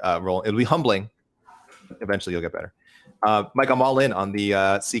get better. It'll be humbling. Eventually, you'll get better. Mike, I'm all in on the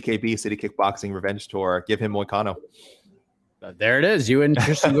CKB City Kickboxing Revenge Tour. Give him Moicano. There it is. You and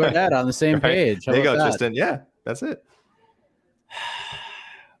Tristan Gordet on the same Right. page. How there you go, about that? Tristan. Yeah, that's it.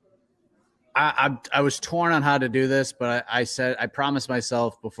 I was torn on how to do this, but I promised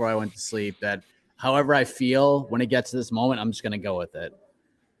myself before I went to sleep that however I feel when it gets to this moment, I'm just going to go with it.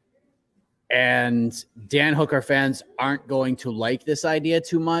 And Dan Hooker fans aren't going to like this idea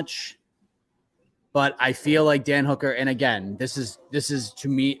too much, but I feel like Dan Hooker, and again, this is to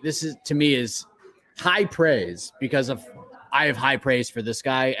me is high praise, because I have high praise for this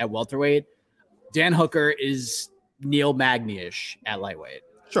guy at welterweight. Dan Hooker is Neil Magny-ish at lightweight.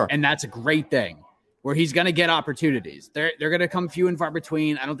 Sure. And that's a great thing, where he's going to get opportunities. They're going to come few and far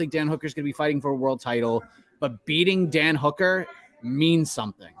between. I don't think Dan Hooker's going to be fighting for a world title, but beating Dan Hooker means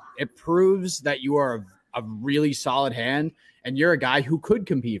something. It proves that you are a really solid hand, and you're a guy who could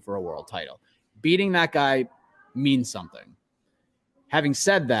compete for a world title. Beating that guy means something. Having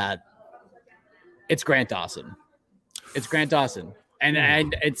said that, it's Grant Dawson. It's Grant Dawson.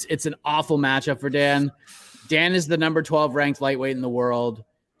 And it's an awful matchup for Dan. Dan is the number 12 ranked lightweight in the world.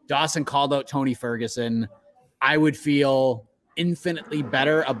 Dawson called out Tony Ferguson. I would feel infinitely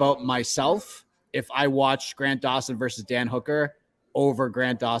better about myself if I watched Grant Dawson versus Dan Hooker over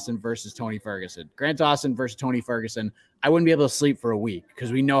Grant Dawson versus Tony Ferguson. Grant Dawson versus Tony Ferguson, I wouldn't be able to sleep for a week,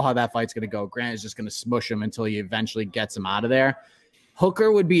 because we know how that fight's going to go. Grant is just going to smush him until he eventually gets him out of there.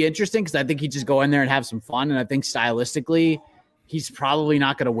 Hooker would be interesting, because I think he'd just go in there and have some fun, and I think stylistically he's probably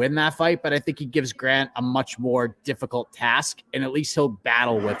not going to win that fight, but I think he gives Grant a much more difficult task, and at least he'll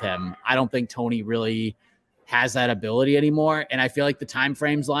battle with him. I don't think Tony really has that ability anymore, and I feel like the time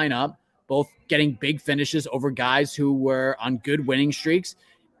frames line up, both getting big finishes over guys who were on good winning streaks,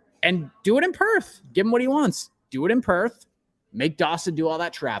 and do it in Perth. Give him what he wants. Do it in Perth. Make Dawson do all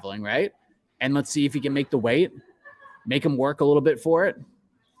that traveling, right? And let's see if he can make the weight, make him work a little bit for it.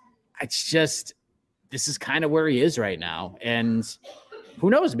 It's just, this is kind of where he is right now. And who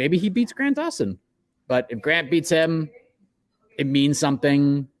knows, maybe he beats Grant Dawson. But if Grant beats him, it means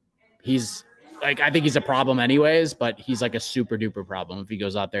something. He's like, I think he's a problem anyways, but he's like a super duper problem if he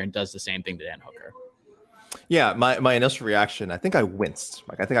goes out there and does the same thing to Dan Hooker. Yeah, my initial reaction, I think I winced.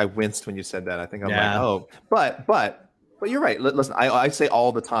 Like, I think I winced when you said that. I think I'm like, oh, but you're right. Listen, I say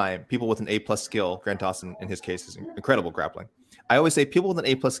all the time, people with an A+ skill, Grant Dawson in his case is incredible grappling. I always say people with an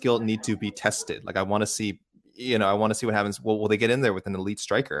A+ skill need to be tested. Like, I want to see, I want to see what happens. Well, will they get in there with an elite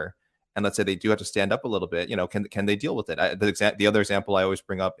striker? And let's say they do have to stand up a little bit. Can they deal with it? The other example I always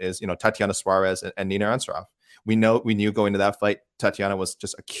bring up is, Tatiana Suarez and Nina Ansaroff. We knew going to that fight, Tatiana was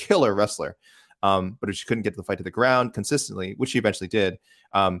just a killer wrestler. But if she couldn't get the fight to the ground consistently, which she eventually did,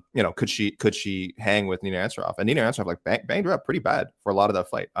 could she hang with Nina Ansaroff? And Nina Ansaroff banged her up pretty bad for a lot of that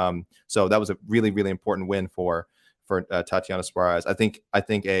fight. So that was a really, really important win for Tatiana Suarez. I think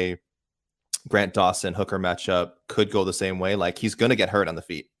a Grant Dawson Hooker matchup could go the same way. Like, he's going to get hurt on the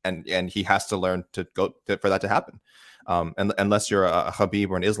feet, and he has to learn to go for that to happen. And unless you're a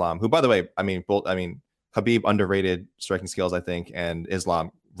Khabib or an Islam, who, by the way, Khabib underrated striking skills, I think, and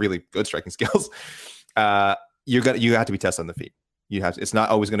Islam really good striking skills. You have to be tested on the feet. It's not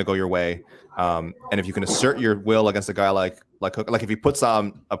always going to go your way. And if you can assert your will against a guy like Hooker, like if he puts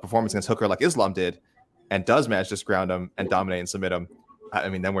on a performance against Hooker like Islam did, and does manage to ground him and dominate and submit him,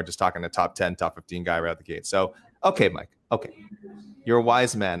 then we're just talking a top 10, top 15 guy right out the gate. So, okay, Mike. Okay, you're a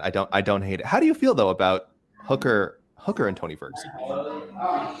wise man. I don't hate it. How do you feel though about Hooker Hooker and Tony Ferguson.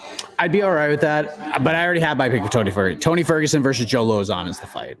 I'd be all right with that, but I already have my pick for Tony Ferguson. Tony Ferguson versus Joe Lauzon is the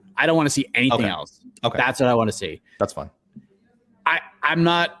fight. I don't want to see anything else. Okay. That's what I want to see. That's fine. I'm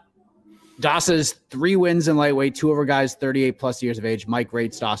not. Dawson's 3 wins in lightweight, 2 over guys 38 plus years of age. Mike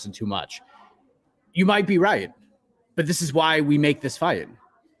rates Dawson too much. You might be right, but this is why we make this fight.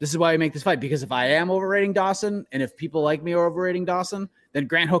 Because if I am overrating Dawson, and if people like me are overrating Dawson, then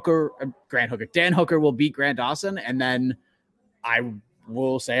Dan Hooker will beat Grant Dawson, and then I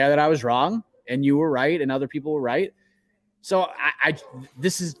will say that I was wrong, and you were right, and other people were right. So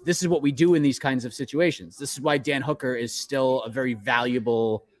this is what we do in these kinds of situations. This is why Dan Hooker is still a very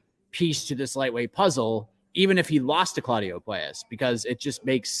valuable piece to this lightweight puzzle, even if he lost to Claudio Puelles, because it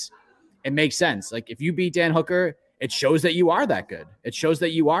makes sense. Like, if you beat Dan Hooker, it shows that you are that good. It shows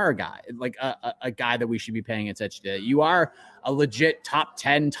that you are a guy, like a guy that we should be paying attention to. You are a legit top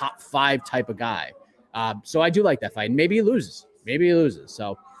 10, top 5 type of guy. So I do like that fight. And maybe he loses.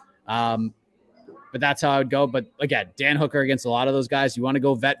 So, but that's how I would go. But again, Dan Hooker against a lot of those guys. You want to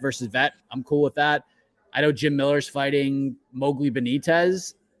go vet versus vet? I'm cool with that. I know Jim Miller's fighting Mowgli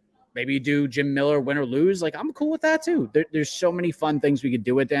Benitez. Maybe you do Jim Miller win or lose. Like, I'm cool with that too. There's so many fun things we could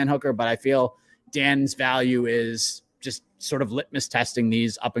do with Dan Hooker, but I feel Dan's value is just sort of litmus testing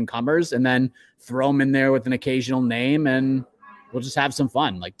these up and comers and then throw them in there with an occasional name and we'll just have some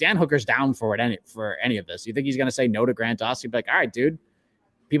fun. Like, Dan Hooker's down for any of this. You think he's going to say no to Grant Dawson? He'd be like, all right, dude,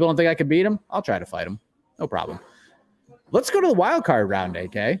 people don't think I can beat him. I'll try to fight him. No problem. Let's go to the wild card round,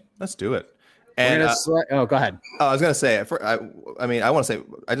 AK. Let's do it. And go ahead. I was going to say, I want to say,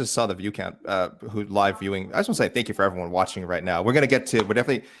 I just saw the view count, who live viewing. I just want to say thank you for everyone watching right now. We're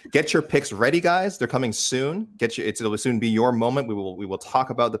definitely get your picks ready, guys. They're coming soon. It'll soon be your moment. We will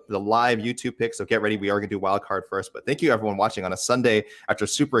talk about the live YouTube picks. So get ready. We are going to do wild card first, but thank you everyone watching on a Sunday after a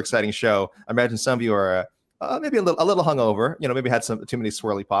super exciting show. I imagine some of you are maybe a little hungover, maybe had too many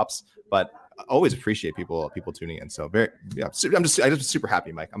swirly pops, but I always appreciate people tuning in. So I'm just super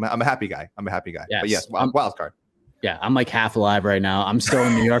happy, Mike. I'm a happy guy. Yes. But yes, wild card. Yeah, I'm like half alive right now. I'm still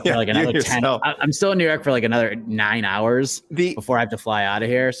in New York for like another 10. I'm still in New York for like another 9 hours before I have to fly out of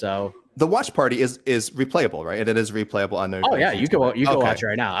here. So the watch party is replayable, right? It is replayable on there. Oh yeah, you can watch it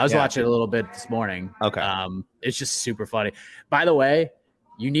right now. I was watching it a little bit this morning. Okay. It's just super funny. By the way,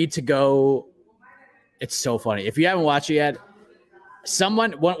 you need to go. It's so funny. If you haven't watched it yet,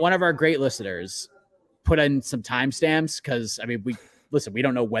 one of our great listeners put in some timestamps because we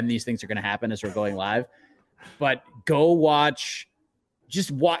don't know when these things are going to happen as we're going live, but go watch.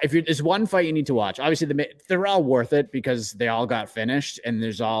 If there's one fight you need to watch, obviously they're all worth it because they all got finished and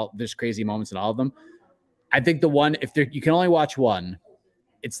there's crazy moments in all of them. I think the one, you can only watch one,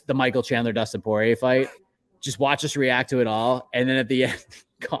 it's the Michael Chandler Dustin Poirier fight. Just watch us react to it all, and then at the end,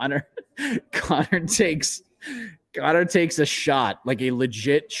 Connor takes a shot, like a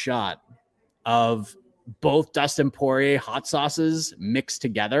legit shot of both Dustin Poirier hot sauces mixed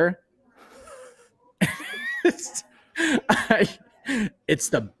together.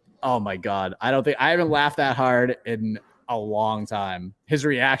 Oh my God. I haven't laughed that hard in a long time. His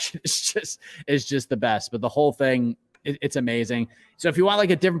reaction is just the best, but the whole thing, it's amazing. So if you want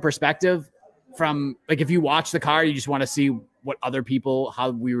like a different perspective from, like, if you watch the card, you just want to see what other people,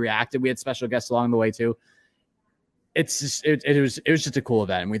 how we reacted. We had special guests along the way too. It was just a cool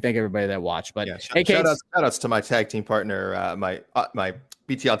event, and we thank everybody that watched. But shout outs to my tag team partner, my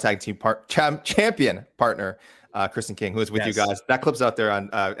BTL tag team champion partner, Kristen King, who is with you guys. That clip's out there on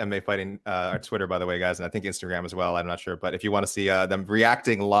MMA Fighting our Twitter, by the way, guys, and I think Instagram as well. I'm not sure, but if you want to see them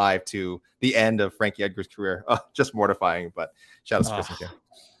reacting live to the end of Frankie Edgar's career, just mortifying. But shout out to Kristen King.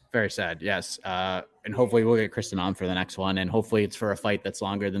 Very sad, yes. And hopefully we'll get Kristen on for the next one, and hopefully it's for a fight that's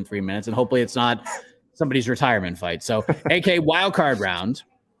longer than 3 minutes, and hopefully it's not somebody's retirement fight. So, AK wildcard round,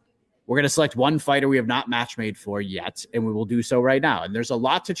 we're going to select one fighter we have not match made for yet, and we will do so right now. And there's a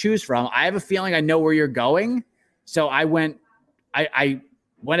lot to choose from. I have a feeling I know where you're going, so I went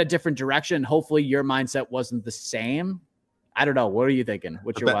a different direction. Hopefully your mindset wasn't the same. I don't know. What are you thinking?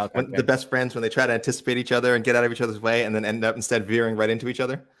 What's your wildcard? The best friends, when they try to anticipate each other and get out of each other's way and then end up instead veering right into each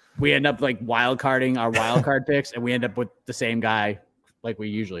other? We end up like wildcarding our wildcard picks, and we end up with the same guy like we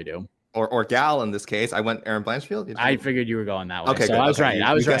usually do. Or gal in this case. I went Aaron Blanchfield. I figured you were going that way. Okay, so good. I was right.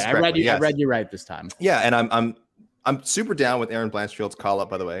 I was right. I read you right this time. Yeah, and I'm super down with Aaron Blanchfield's call up,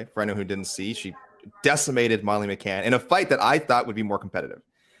 by the way. For anyone who didn't see, she decimated Molly McCann in a fight that I thought would be more competitive.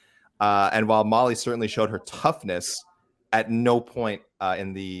 And while Molly certainly showed her toughness, at no point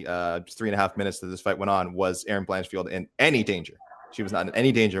in the 3.5 minutes that this fight went on was Aaron Blanchfield in any danger. She was not in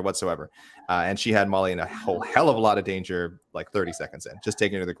any danger whatsoever. And she had Molly in a whole hell of a lot of danger, like 30 seconds in, just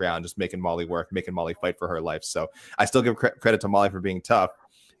taking her to the ground, just making Molly work, making Molly fight for her life. So I still give credit to Molly for being tough.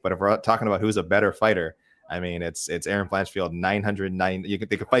 But if we're talking about who's a better fighter, I mean, it's Erin Blanchfield, 909. They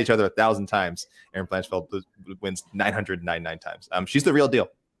could fight each other 1,000 times. Erin Blanchfield wins 999 times. She's the real deal.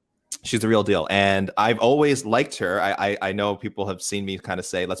 She's the real deal. And I've always liked her. I know people have seen me kind of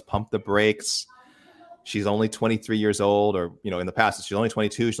say, let's pump the brakes. She's only 23 years old, or, in the past, she's only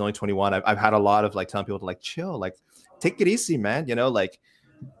 22, she's only 21. I've had a lot of telling people to chill, take it easy, man.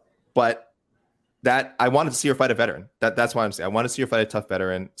 But that I wanted to see her fight a veteran. That's why I'm saying I want to see her fight a tough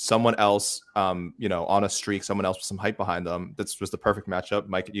veteran, someone else, on a streak, someone else with some hype behind them. This was the perfect matchup.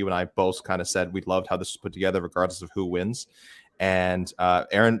 Mike, you and I both kind of said we loved how this was put together, regardless of who wins. And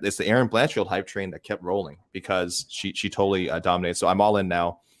it's the Erin Blanchfield hype train that kept rolling because she totally dominates. So I'm all in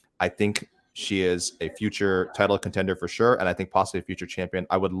now. I think she is a future title contender for sure, and I think possibly a future champion.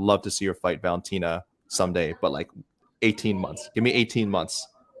 I would love to see her fight Valentina someday, but 18 months. Give me 18 months.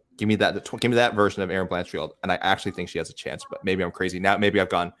 Give me that version of Erin Blanchfield, and I actually think she has a chance. But maybe I'm crazy now. Maybe I've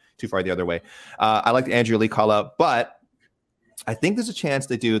gone too far the other way. I like the Andrea Lee call out, but I think there's a chance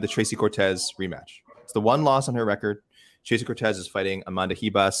they do the Tracy Cortez rematch. It's the one loss on her record. Tracy Cortez is fighting Amanda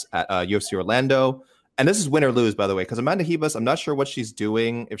Ribas at UFC Orlando. And this is win or lose, by the way, because Amanda Ribas, I'm not sure what she's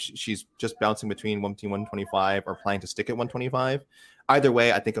doing, if she's just bouncing between 125 or planning to stick at 125. Either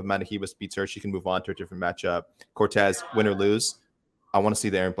way, I think if Amanda Ribas beats her, she can move on to a different matchup. Cortez, win or lose. I want to see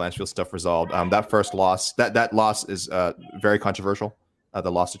the Erin Blanchfield stuff resolved. That first loss, that loss is very controversial,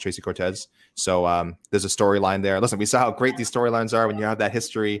 the loss to Tracy Cortez. So there's a storyline there. Listen, we saw how great these storylines are when you have that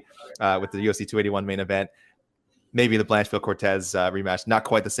history with the UFC 281 main event. Maybe the Blanchfield Cortez rematch, not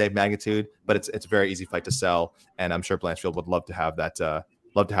quite the same magnitude, but it's a very easy fight to sell, and I'm sure Blanchfield would love to have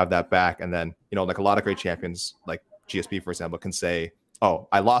that back. And then a lot of great champions, like GSP for example, can say, "Oh,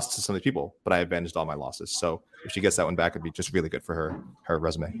 I lost to some of the people, but I avenged all my losses." So if she gets that one back, it'd be just really good for her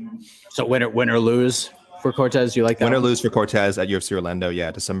resume. So win or lose for Cortez, you like that? Win or lose for Cortez at UFC Orlando,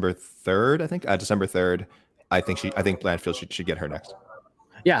 yeah, December 3rd, I think. December 3rd, I think Blanchfield should get her next.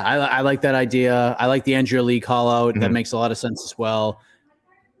 Yeah, I like that idea. I like the Andrea Lee call out. That makes a lot of sense as well.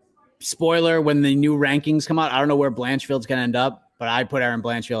 Spoiler, when the new rankings come out, I don't know where Blanchfield's going to end up, but I put Erin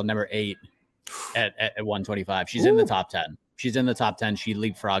Blanchfield number 8 at 125. She's in the top 10. She's in the top 10. She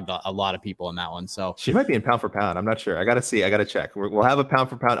leapfrogged a lot of people in that one. So she might be in pound for pound. I'm not sure. I got to check. We'll have a pound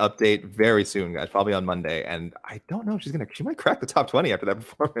for pound update very soon, guys, probably on Monday. And I don't know if she might crack the top 20 after that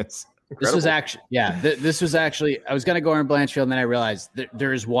performance. Incredible. This was actually, I was going to go Erin Blanchfield, and then I realized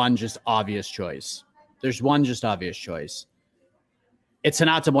there's one just obvious choice. It's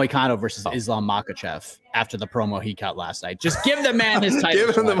Hinata Moicano versus Islam Makhachev after the promo he cut last night. Just give the man his title.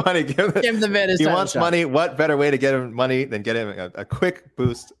 Give him the money. Give the man his title. He wants money. What better way to get him money than get him a quick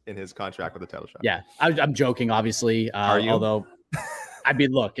boost in his contract with the title shot? Yeah, I'm joking, obviously. Are you? Although, I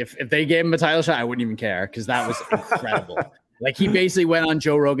mean, look, if they gave him a title shot, I wouldn't even care because that was incredible. He basically went on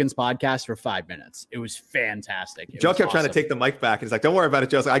Joe Rogan's podcast for 5 minutes. It was fantastic. Joe kept trying to take the mic back. He's like, "Don't worry about it,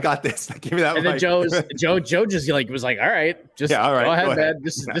 Joe." I was like, "I got this. Give me that." And mic. then Joe just was like, "All right, all right, go ahead, man.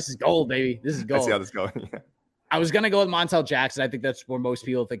 This is gold, baby. This is gold." I see how this is going. Yeah. I was gonna go with Montel Jackson. I think that's where most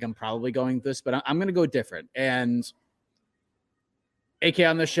people think I'm probably going with this, but I'm gonna go different. And AK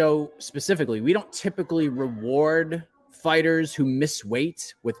on the show specifically, we don't typically reward fighters who miss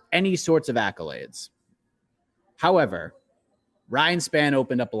weight with any sorts of accolades. However, Ryan Spann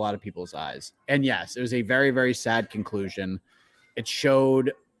opened up a lot of people's eyes. And yes, it was a very, very sad conclusion. It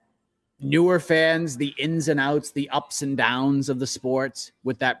showed newer fans the ins and outs, the ups and downs of the sport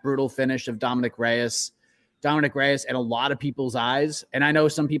with that brutal finish of Dominic Reyes. Dominic Reyes, in a lot of people's eyes, and I know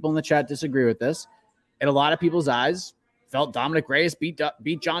some people in the chat disagree with this, in a lot of people's eyes, felt Dominic Reyes beat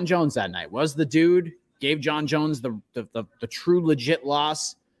John Jones that night. Was the dude, gave John Jones the true legit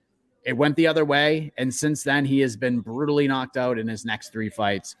loss. It went the other way, and since then, he has been brutally knocked out in his next 3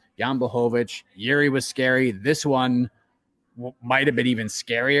 fights. Jan Blachowicz, Yuri was scary. This one might have been even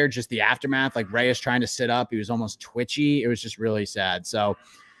scarier, just the aftermath, Reyes trying to sit up. He was almost twitchy. It was just really sad. So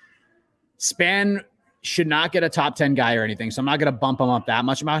Spann should not get a top 10 guy or anything, so I'm not going to bump him up that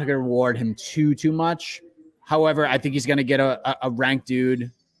much. I'm not going to reward him too much. However, I think he's going to get a ranked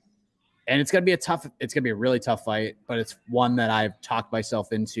dude. And it's going to be a really tough fight, but it's one that I've talked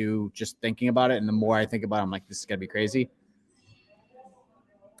myself into just thinking about it. And the more I think about it, I'm like, this is going to be crazy.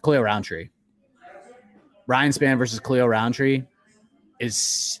 Khalil Roundtree. Ryan Spann versus Khalil Roundtree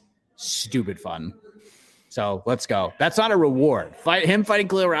is stupid fun. So let's go. That's not a reward. Him fighting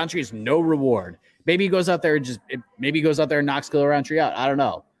Khalil Roundtree is no reward. Maybe he goes out there and knocks Khalil Roundtree out. I don't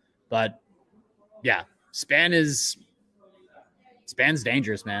know. But yeah, Spann is Span's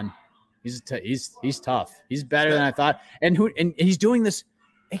dangerous, man. He's tough. He's better than I thought. And he's doing this.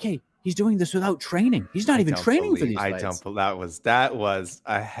 AK, he's doing this without training. He's not even training for these fights. That was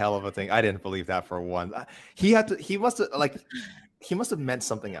a hell of a thing. I didn't believe that for one. He must have meant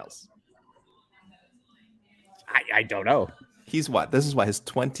something else. I don't know. He's what? This is what his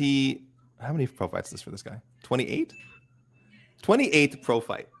 20. How many pro fights is this for this guy? 28? 28th pro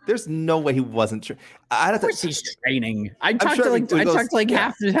fight. There's no way he wasn't. Of course he's training. I talked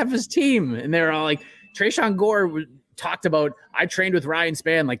to half his team, and they're all like, Trayshawn Gore talked about, I trained with Ryan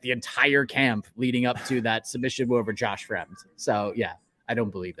Spann like the entire camp leading up to that submission move over Josh Fremd. So yeah, I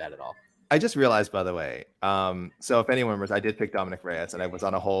don't believe that at all. I just realized, by the way, so if anyone remembers, I did pick Dominic Reyes, and I was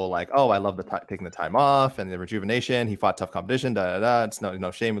on a whole like, oh, I love taking the time off and the rejuvenation. He fought tough competition. It's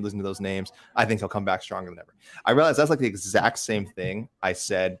no shame in losing to those names. I think he'll come back stronger than ever. I realized that's like the exact same thing I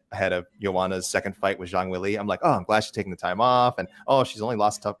said ahead of Joanna's second fight with Zhang Weili. I'm like, oh, I'm glad she's taking the time off, and oh, she's only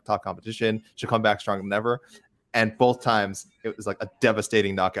lost tough competition. She'll come back stronger than ever. And both times it was like a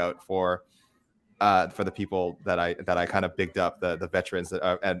devastating knockout for the people that I kind of bigged up, the veterans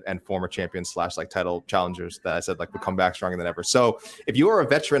that and former champions / like title challengers that I said like would come back stronger than ever. So if you are a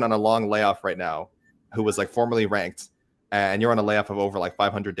veteran on a long layoff right now, who was like formerly ranked, and you're on a layoff of over like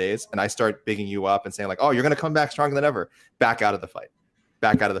 500 days, and I start bigging you up and saying like, oh, you're going to come back stronger than ever, back out of the fight,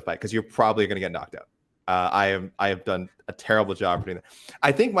 because you're probably going to get knocked out. I have done a terrible job doing that.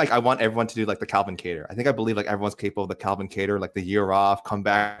 I think, Mike, I want everyone to do like the Calvin Kattar. I believe like everyone's capable of the Calvin Kattar, like the year off, come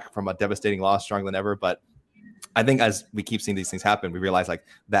back from a devastating loss stronger than ever. But I think as we keep seeing these things happen, we realize like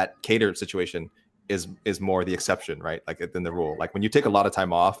that Kattar situation is more the exception, right? Like than the rule. Like when you take a lot of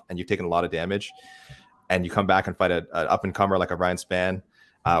time off and you've taken a lot of damage, and you come back and fight an up and comer like a Ryan Spann,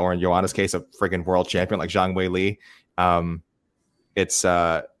 or in Joanna's case, a friggin' world champion like Zhang Weili,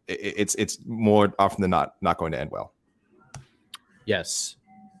 it's more often than not going to end well. Yes.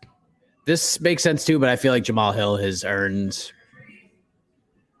 This makes sense too, but I feel like Jamal Hill has earned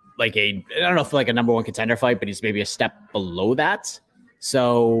like I don't know if like a number one contender fight, but he's maybe a step below that.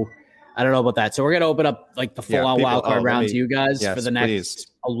 So I don't know about that. So we're going to open up like the full on wildcard round to you guys for the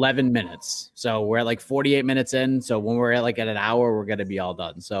next 11 minutes. So we're at like 48 minutes in. So when we're at an hour, we're going to be all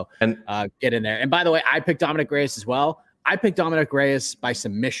done. So get in there. And by the way, I picked Dominic Reyes as well. I picked Dominic Reyes by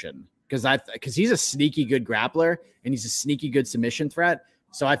submission because he's a sneaky good grappler and he's a sneaky good submission threat.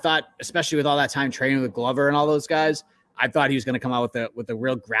 So I thought, especially with all that time training with Glover and all those guys, I thought he was going to come out with a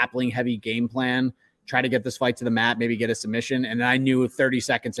real grappling heavy game plan, try to get this fight to the mat, maybe get a submission. And then I knew 30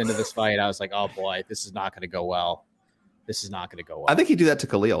 seconds into this fight, I was like, oh boy, this is not going to go well. I think he'd do that to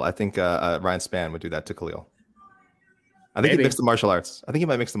Khalil. I think Ryan Spann would do that to Khalil. I think he'd mix the martial arts. I think he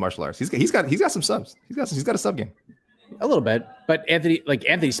might mix the martial arts. He's got some subs. He's got a sub game. A little bit, but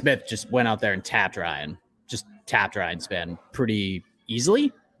Anthony Smith just went out there and tapped Ryan Spann pretty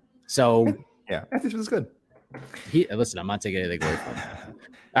easily. So yeah, Anthony Smith is good. Listen, I'm not taking anything away from him.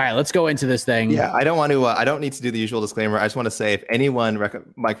 All right, let's go into this thing. Yeah, I don't want to. I don't need to do the usual disclaimer. I just want to say, if anyone,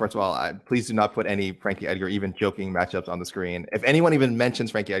 Mike, first of all, please do not put any Frankie Edgar, even joking matchups on the screen. If anyone even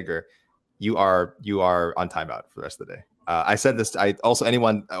mentions Frankie Edgar, you are on timeout for the rest of the day. I said this.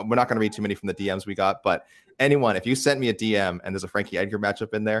 Anyone. We're not going to read too many from the DMs we got, but anyone, if you sent me a DM and there's a Frankie Edgar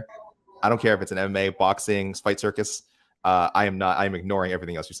matchup in there, I don't care if it's an MMA, boxing, fight circus. I'm ignoring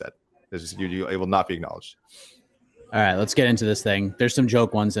everything else you said. It will not be acknowledged. All right, let's get into this thing. There's some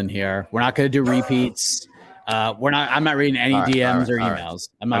joke ones in here. We're not going to do repeats. I'm not reading any DMs or emails.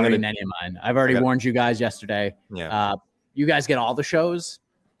 I'm not reading any of mine. I've already warned you guys yesterday. Yeah. You guys get all the shows.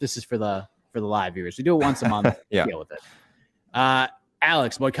 This is for the live viewers. We do it once a month. Yeah. Deal with it.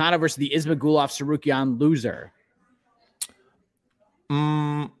 Alex, Moicano versus the Ismagulov Sarukian loser.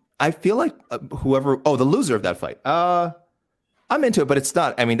 I feel like the loser of that fight. I'm into it, but it's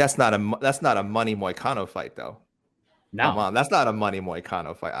not. I mean, that's not a money Moicano fight, though. No, come on, that's not a money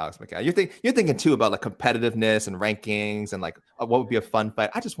Moicano fight, Alex McCann. You're thinking too about like competitiveness and rankings and like what would be a fun fight.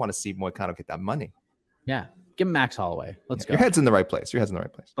 I just want to see Moicano get that money. Yeah, give him Max Holloway. Let's go. Your head's in the right place.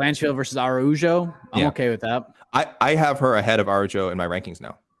 Blanchfield versus Araujo. I'm okay with that. I have her ahead of Araujo in my rankings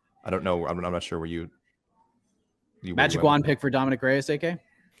now. I don't know. I'm not sure where you Magic Wand pick for Dominic Reyes, AK.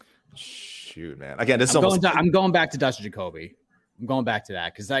 Shoot, man. Again, I'm going back to Dustin Jacoby. I'm going back to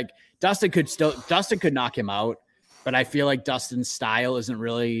that because like Dustin could knock him out, but I feel like Dustin's style isn't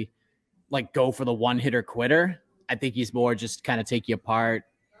really like go for the one hitter quitter. I think he's more just kind of take you apart,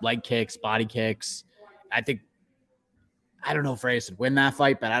 leg kicks, body kicks. I don't know if Reyes would win that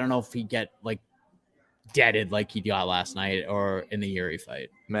fight, but I don't know if he'd get like deaded like he got last night or in the Yuri fight.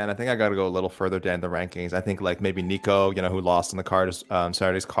 Man, I think I got to go a little further down the rankings. I think like maybe Nico, who lost on the card,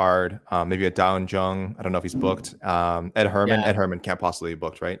 Saturday's card. Maybe a Down Jung. I don't know if he's booked. Ed Herman. Yeah. Ed Herman can't possibly be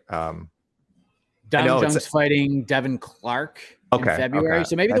booked, right? Down Jung's fighting Devin Clark in February. Okay.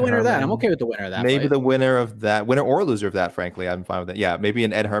 So maybe the winner of that. I'm okay with the winner of that. Maybe fight. The winner of that, winner or loser of that, frankly, I'm fine with that. Yeah, maybe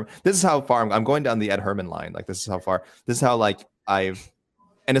an Ed Herman. This is how far I'm going down the Ed Herman line. Like, this is how far. This is how, like, and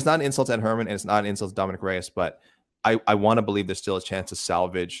it's not an insult to Ed Herman and it's not an insult to Dominic Reyes, but I want to believe there's still a chance to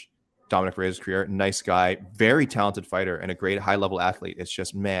salvage Dominic Reyes' career. Nice guy, very talented fighter, and a great high-level athlete. It's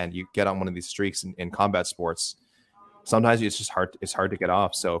just, man, you get on one of these streaks in combat sports, sometimes it's just hard. It's hard to get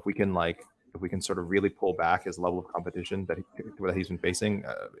off. So if we can sort of really pull back his level of competition that he's been facing,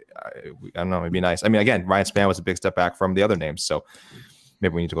 I don't know, it'd be nice. I mean, again, Ryan Spann was a big step back from the other names, so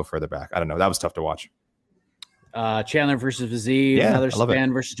maybe we need to go further back. I don't know. That was tough to watch. Chandler versus Vizzy, another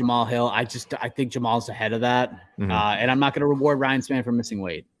Spann versus Jamal Hill. I think Jamal's ahead of that. Mm-hmm. And I'm not going to reward Ryan Spann for missing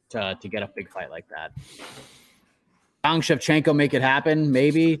weight to get a big fight like that. Young Shevchenko make it happen?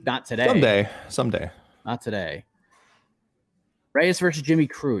 Maybe. Not today. Someday. Not today. Reyes versus Jimmy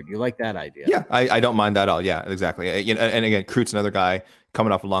Crute. You like that idea? Yeah, I don't mind that at all. Yeah, exactly. And again, Crute's another guy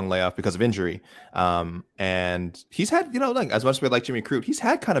coming off a long layoff because of injury. And he's had, like, as much as we like Jimmy Crute, he's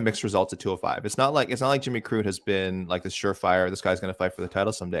had kind of mixed results at 205. It's not like Jimmy Crute has been like this surefire, this guy's going to fight for the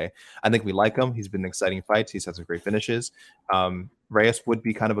title someday. I think we like him. He's been in exciting fights. He's had some great finishes. Reyes would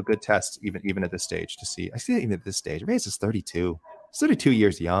be kind of a good test, even at this stage, to see. I see that even at this stage. Reyes is 32. He's 32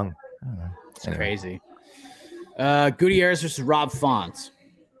 years young. I don't know. It's crazy. Gutierrez versus Rob Font.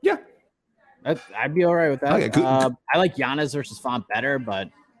 Yeah. I'd be all right with that. Okay, I like Giannis versus Font better, but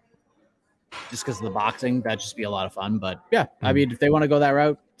just because of the boxing, that'd just be a lot of fun. But yeah, I mean, if they want to go that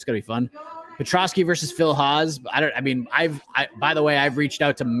route, it's gonna be fun. Petrosky versus Phil Haas. By the way, I've reached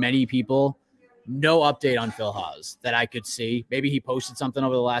out to many people. No update on Phil Haas that I could see. Maybe he posted something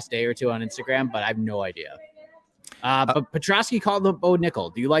over the last day or two on Instagram, but I have no idea. But Petrosky called the Bo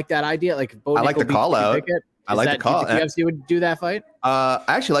Nickel. Do you like that idea? Like, Bo I like the call out. I like the call. Do you think UFC would do that fight? I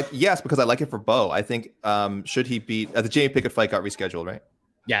actually yes, because I like it for Bo. I think should he beat the Jamie Pickett fight got rescheduled, right?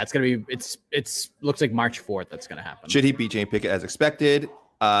 Yeah, it's gonna be. It's looks like March 4th. That's gonna happen. Should he beat Jamie Pickett as expected?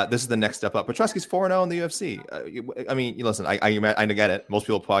 This is the next step up. Petrosky's 4-0 in the UFC. I mean, listen, I get it. Most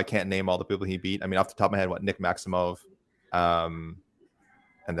people probably can't name all the people he beat. I mean, off the top of my head, Nick Maximov, and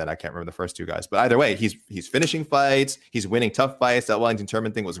then I can't remember the first two guys. But either way, he's finishing fights. He's winning tough fights. That Wellington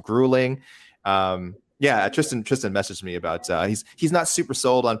tournament thing was grueling. Yeah, Tristan messaged me about he's not super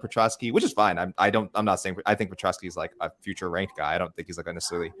sold on Petrosky, which is fine. I'm not saying I think Petrosky is like a future ranked guy. I don't think he's like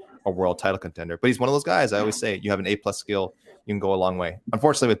necessarily a world title contender, but he's one of those guys. I always say you have an A+ skill, you can go a long way.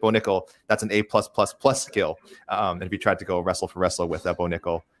 Unfortunately, with Bo Nickel, that's an A++ skill. And if you tried to go wrestle for wrestle with Bo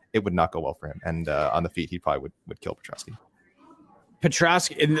Nickel, it would not go well for him. And on the feet, he probably would kill Petrosky.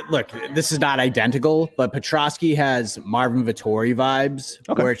 Petrosky, look, this is not identical, but Petrosky has Marvin Vettori vibes,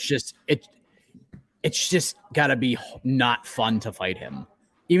 where it's just gotta be not fun to fight him.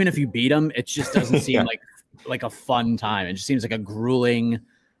 Even if you beat him, it just doesn't seem like a fun time. It just seems like a grueling,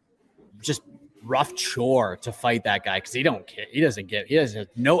 just rough chore to fight that guy because he has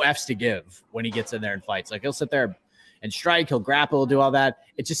no F's to give when he gets in there and fights. Like, he'll sit there and strike, he'll grapple, do all that.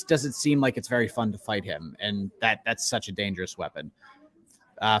 It just doesn't seem like it's very fun to fight him, and that's such a dangerous weapon.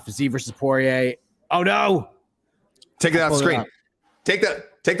 Fizzy versus Poirier. Oh no! Take it out of the screen. Take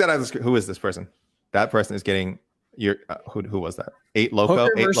that out of the screen. Who is this person? That person is getting your who was that? 8 Loco.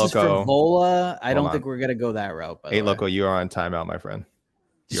 Hooker versus Loco. Frivola. I don't think we're gonna go that route. 8 Loco, you are on timeout, my friend.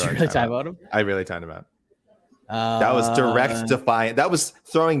 Did you really time out him? I really timed him out. That was direct defiant. That was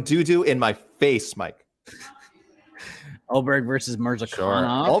throwing doo-doo in my face, Mike. Ulberg versus Mirzakhanov.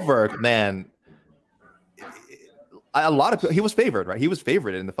 Sure. Ulberg, man. A lot of people, he was favored, right? He was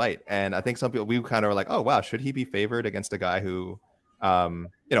favored in the fight, and I think some people we kind of were like, "Oh wow, should he be favored against a guy who,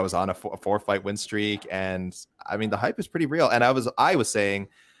 was on a 4-fight win streak?" And I mean, the hype is pretty real. And I was saying,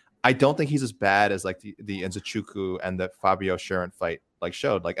 I don't think he's as bad as like the Nzechukwu and the Fabio Sharon fight like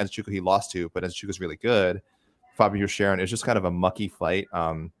showed. Like, Nzechukwu he lost to, but Nzechukwu's really good. Fabio Sharon is just kind of a mucky fight.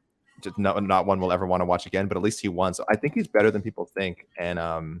 Just not one we'll ever want to watch again, but at least he won. So I think he's better than people think. And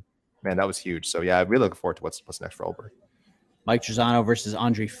man, that was huge. So yeah, I really look forward to what's next for Ulberg. Mike Trizano versus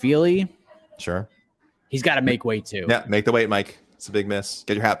Andre Fili. Sure. He's got to make weight too. Yeah, make the weight, Mike. It's a big miss.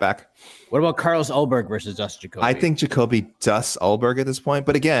 Get your hat back. What about Carlos Ulberg versus Dustin Jacoby? I think Jacoby dusts Ulberg at this point.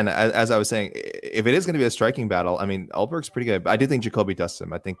 But again, as I was saying, if it is going to be a striking battle, I mean, Ulberg's pretty good. But I do think Jacoby dusts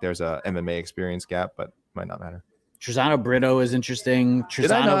him. I think there's a MMA experience gap, but might not matter. Trizano Brito is interesting.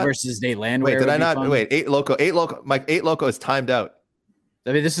 Trizano versus Nate Landwehr. Wait, did I not? Wait, 8 Loco. Mike, 8 Loco is timed out.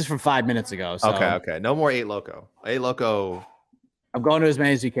 I mean, this is from 5 minutes ago. So Okay. No more 8 Loco. 8 Loco. I'm going to as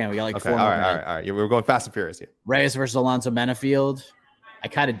many as we can. We got like 4 All more. right. We're going fast and furious here. Reyes versus Alonso Benefield. I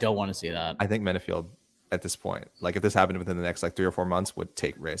kind of don't want to see that. I think Benefield at this point, like if this happened within the next like 3 or 4 months, would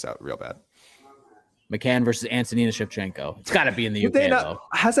take Reyes out real bad. McCann versus Antonina Shevchenko. It's got to be in the UK though.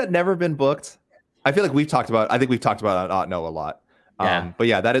 Has that never been booked? I feel like we've talked about. I think we've talked about No a lot. But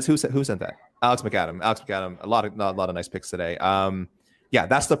yeah, that is who sent that. Alex McAdam. A lot of nice picks today. Yeah,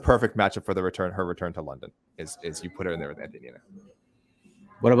 that's the perfect matchup for her return to London. Is you put her in there with Antonina.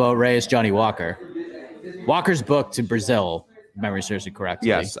 What about Reyes, Johnny Walker? Walker's booked to Brazil. If memory serves me correctly.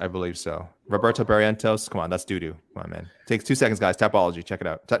 Yes, I believe so. Roberto Barrientos. Come on, that's doo-doo. Come on, man. Takes 2 seconds, guys. Tapology. Check it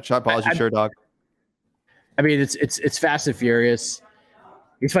out. Tapology, sure, dog. I mean, it's Fast and Furious.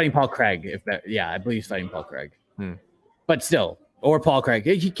 He's fighting Paul Craig. I believe he's fighting Paul Craig. But still, or Paul Craig.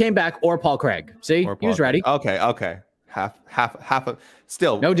 He came back, or Paul Craig. See, he was ready. Okay. Half of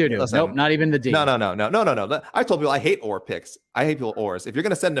still no doo-doo. Nope, not even the D. No. I told people I hate or picks. I hate people ors. If you're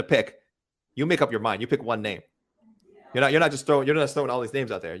gonna send a pick, you make up your mind. You pick one name. You're not just throwing all these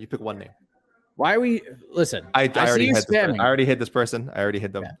names out there. You pick one name. Why are we listen? I already hit this person. I already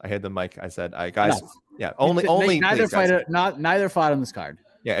hit them. Yeah. I hit them, Mike. I said, guys, yeah, only neither fought on this card.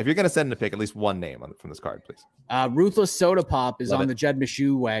 Yeah, if you're gonna send a pick, at least one name from this card, please. Ruthless Soda Pop is on the Jed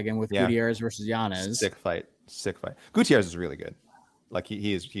Meshew wagon with Gutierrez versus Yanez. Sick fight. Gutierrez is really good. Like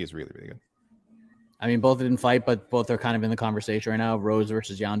he is really, really good. I mean, both didn't fight, but both are kind of in the conversation right now. Rose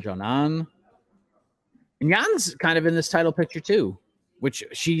versus Yan Xiaonan. And Yan's kind of in this title picture too, which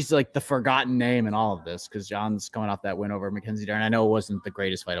she's like the forgotten name in all of this because Jan's coming off that win over Mackenzie Dern. I know it wasn't the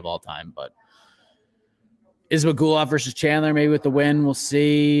greatest fight of all time, but Ismagulov versus Chandler, maybe with the win. We'll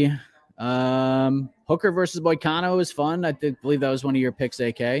see. Hooker versus Moicano is fun. I believe that was one of your picks,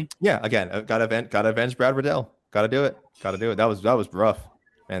 AK. Yeah, again, gotta avenge Brad Riddell. Gotta do it. That was rough.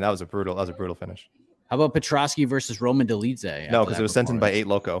 Man, that was a brutal finish. How about Petrosky versus Roman Dolidze? No, because it was sent in by 8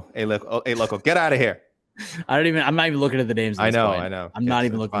 Loco. 8 Loco. Get out of here. I'm not even looking at the names. I know. I'm not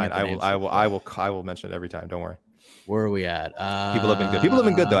even looking at the names. I will mention it every time. Don't worry. Where are we at? People have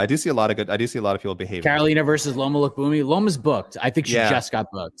been good though. I do see a lot of people behaving. Carolina versus Loma Lookboonmee. Loma's booked. I think she just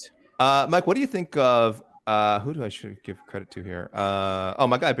got booked. Mike, what do you think of who do I should give credit to here?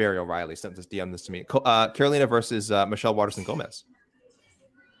 My guy Barry O'Reilly sent this DM this to me. Carolina versus Michelle Waterson Gomez.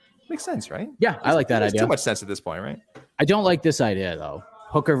 Makes sense, right? Yeah, I like that idea. Too much sense at this point, right? I don't like this idea though.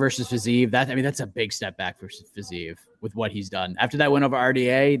 Hooker versus Fiziev. That's a big step back for Fiziev with what he's done. After that win over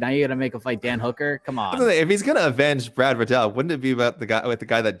RDA, now you got to make a fight Dan Hooker. Come on. If he's gonna avenge Brad Riddell, wouldn't it be about the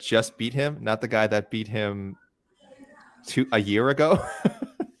guy that just beat him, not the guy that beat him a year ago?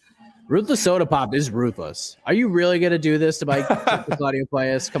 Ruthless Soda Pop is ruthless. Are you really gonna do this to Claudio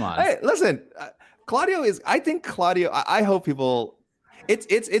Payas? Come on. Hey, listen, Claudio is. I think Claudio. I hope people.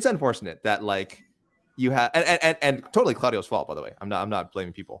 It's unfortunate that like. You have and totally Claudio's fault, by the way. I'm not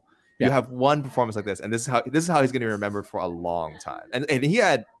blaming people. Yeah. You have one performance like this, and this is how he's going to be remembered for a long time. And he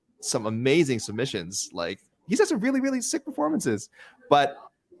had some amazing submissions. Like he's had some really, really sick performances. But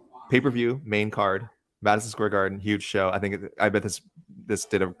pay-per-view, main card, Madison Square Garden, huge show. I bet this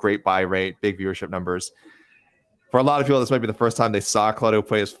did a great buy rate, big viewership numbers. For a lot of people, this might be the first time they saw Claudio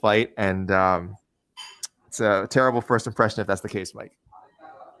Payas fight, and it's a terrible first impression if that's the case, Mike.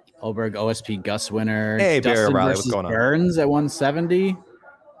 Oberg OSP Gus winner. Hey, Dustin Barry O'Reilly, versus what's going on? Burns at 170.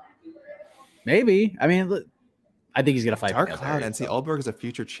 Maybe. I mean, I think he's gonna fight. Dark Cloud and see Oberg is a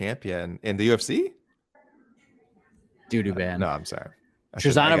future champion in the UFC. Doo-doo ban. No, I'm sorry.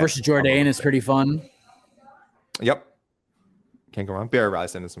 Trezana versus Jourdain is pretty fun. Yep. Can't go wrong. Barry O'Reilly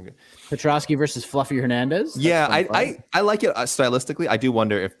sending some good. Petrosky versus Fluffy Hernandez. Yeah, I like it stylistically. I do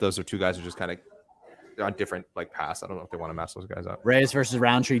wonder if those are two guys who are just kind of on different like paths. I don't know if they want to match those guys up. Reyes versus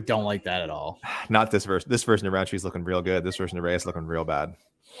Roundtree, don't like that at all. Not this version. This version of Roundtree is looking real good. This version of Reyes looking real bad.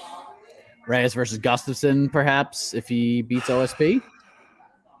 Reyes versus Gustafson, perhaps if he beats OSP.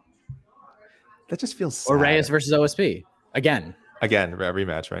 That just feels sad. Or Reyes versus OSP again.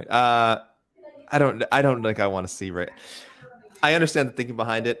 Rematch, right? I don't think I want to see Reyes. I understand the thinking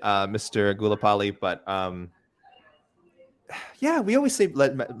behind it, Mr. Gulapali, but yeah, we always say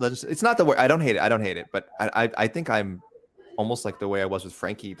it's not the word. I don't hate it, but I think I'm almost like the way I was with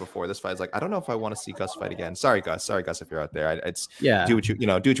Frankie before this fight. It's like I don't know if I want to see Gus fight again. Sorry, Gus, if you're out there. Do what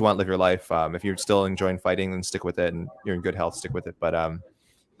you want, live your life. If you're still enjoying fighting, then stick with it, and you're in good health, stick with it. But I'm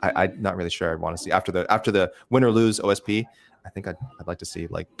not really sure I'd want to see after the win or lose OSP. I think I'd like to see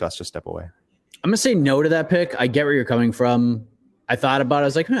like Gus just step away. I'm gonna say no to that pick. I get where you're coming from. I thought about it. I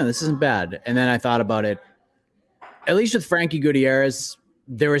was like, man, this isn't bad. And then I thought about it. At least with Frankie Gutierrez,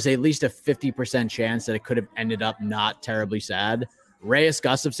 there was at least a 50% chance that it could have ended up not terribly sad. Reyes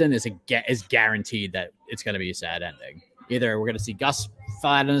Gustafson is guaranteed that it's going to be a sad ending. Either we're going to see Gus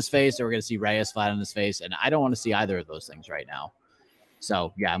flat on his face or we're going to see Reyes flat on his face. And I don't want to see either of those things right now.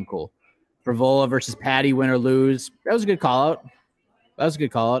 So, yeah, I'm cool. Frivola versus Patty, win or lose. That was a good call out.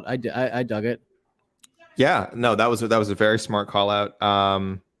 I dug it. Yeah, no, that was a very smart call out.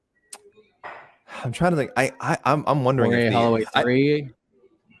 I'm trying to think. I'm wondering. Jorge Holloway 3.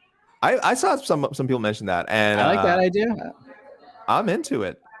 I saw some people mention that, and I like that idea. I'm into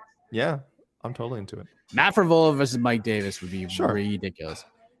it. Yeah, I'm totally into it. Matt Frivola versus Mike Davis would be ridiculous.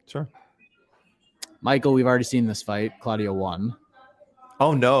 Sure. Michael, we've already seen this fight. Claudio won.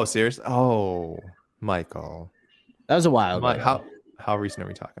 Oh no, serious? Oh, Michael. That was a while ago. How recent are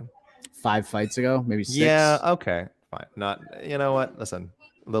we talking? 5 fights ago, maybe 6. Yeah, okay, fine. Not, you know what? Listen,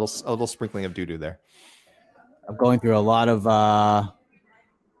 a little sprinkling of doo-doo there. I'm going through a lot of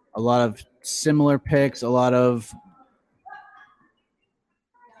similar picks, a lot of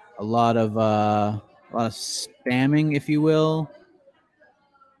spamming, if you will.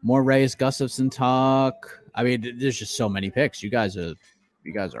 More Reyes Gustafson talk. I mean, there's just so many picks. You guys are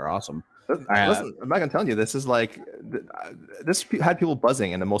awesome. Listen, I'm not gonna tell you. This is like this had people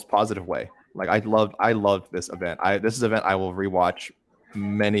buzzing in the most positive way. Like I loved this event. This is an event I will rewatch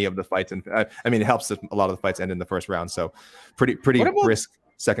many of the fights, and I mean it helps that a lot of the fights end in the first round. So pretty brisk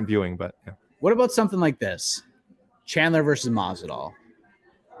second viewing. But yeah. What about something like this? Chandler versus Masvidal.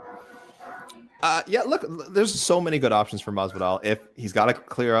 Yeah, look, there's so many good options for Masvidal. If he's got to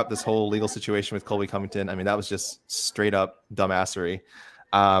clear up this whole legal situation with Colby Covington, I mean that was just straight up dumbassery.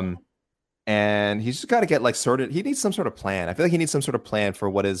 And he's just got to get like sorted. He needs some sort of plan. I feel like he needs some sort of plan for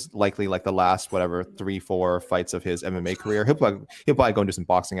what is likely like the last 3-4 fights of his MMA career. He'll probably go and do some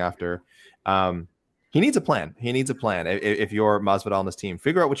boxing after. He needs a plan. If you're Masvidal on this team,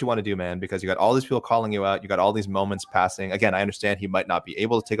 figure out what you want to do, man, because you got all these people calling you out. You got all these moments passing. Again, I understand he might not be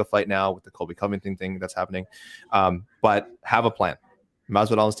able to take a fight now with the Colby Covington thing that's happening, but have a plan.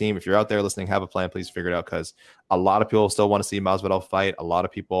 Masvidal's team, if you're out there listening, have a plan. Please figure it out, because a lot of people still want to see Masvidal fight. A lot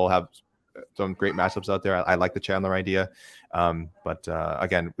of people have some great matchups out there. I like the Chandler idea, but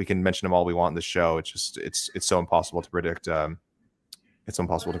again, we can mention them all we want in the show. It's just it's so impossible to predict. It's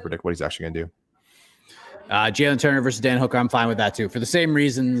impossible to predict what he's actually going to do. Jalen Turner versus Dan Hooker. I'm fine with that too, for the same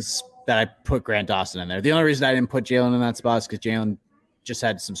reasons that I put Grant Dawson in there. The only reason I didn't put Jalen in that spot is because Jalen just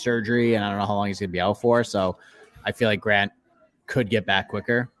had some surgery, and I don't know how long he's going to be out for. So I feel like Grant could get back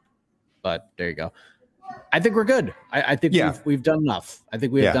quicker. But there you go. I think we're good. I think we've done enough. I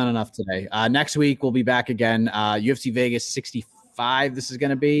think we have done enough today. Next week we'll be back again. UFC Vegas 65. This is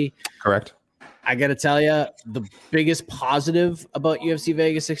going to be correct. I got to tell you, the biggest positive about UFC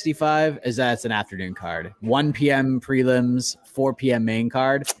Vegas 65 is that it's an afternoon card. 1 p.m. prelims, 4 p.m. main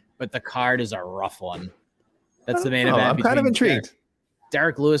card, but the card is a rough one. That's the main event. I'm kind of intrigued.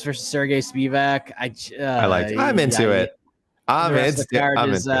 Derek Lewis versus Sergey Spivak. I like it. I'm into it. It's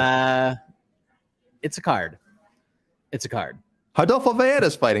a card. It's a card. Rodolfo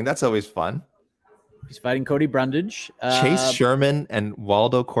Vieira's fighting. That's always fun. He's fighting Cody Brundage. Chase Sherman and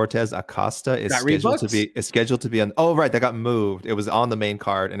Waldo Cortez Acosta is scheduled to be on. Oh, right, that got moved. It was on the main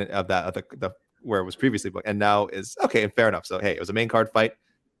card and the where it was previously booked, and now is okay. Fair enough. So hey, it was a main card fight.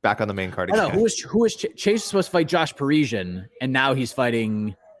 Back on the main card again. Who was Chase was supposed to fight Josh Parisian, and now he's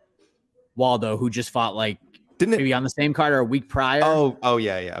fighting Waldo, who just fought maybe on the same card or a week prior. Oh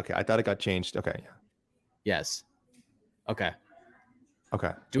yeah. Okay, I thought it got changed. Okay. Yeah. Yes. Okay.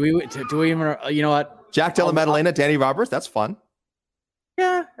 Do we even? You know what? Jack Della Maddalena, Danny Roberts. That's fun.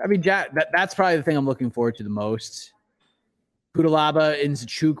 Yeah, I mean, Jack. That's probably the thing I'm looking forward to the most. Kudalaba,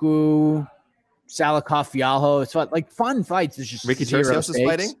 Nzechukwu, Salikov, Fialho. It's fun fights. There's just Ricky Tercios is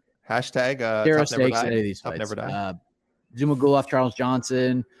fighting. Hashtag zero stakes in any of these fights. Never die. Zumagulov, Charles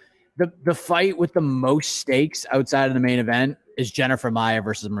Johnson. The fight with the most stakes outside of the main event is Jennifer Maia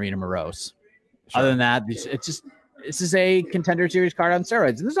versus Marina Moroz. Sure. Other than that, this is a contender series card on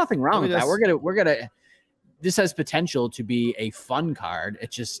steroids, and there's nothing wrong with that. We're gonna. This has potential to be a fun card.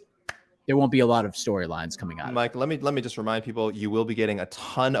 It's just there won't be a lot of storylines coming out. Mike, let me just remind people, you will be getting a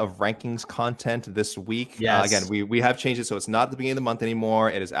ton of rankings content this week. Yes. Again, we have changed it, so it's not at the beginning of the month anymore.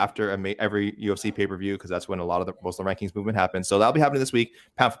 It is after every UFC pay-per-view, because that's when most of the rankings movement happens. So that'll be happening this week.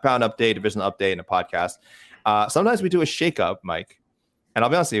 Pound for pound update, divisional update, and a podcast. Sometimes we do a shakeup, Mike. And I'll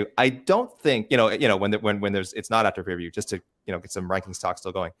be honest with you, I don't think when there's it's not after pay-per-view, just to get some rankings talk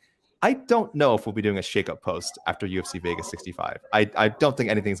still going. I don't know if we'll be doing a shakeup post after UFC Vegas 65. I don't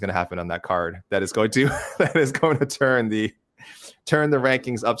think anything's going to happen on that card that is going to turn the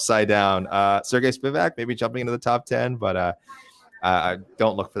rankings upside down. Sergey Spivak maybe jumping into the top 10, but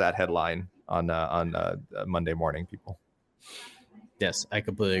don't look for that headline on Monday morning, people. Yes, I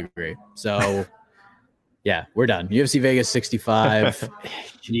completely agree. So, yeah, we're done. UFC Vegas 65.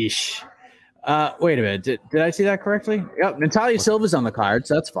 Yeesh. Wait a minute. Did I see that correctly? Yep. Natalia Silva's on the card,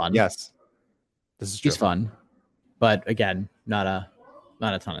 so that's fun. Yes. This is true. She's fun. But again, not a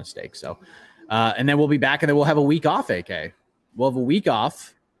ton of stakes. So, and then we'll be back, and then we'll have a week off, AK. We'll have a week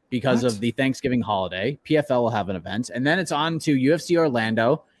off because of the Thanksgiving holiday. PFL will have an event, and then it's on to UFC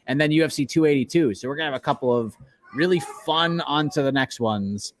Orlando and then UFC 282. So we're going to have a couple of really fun on to the next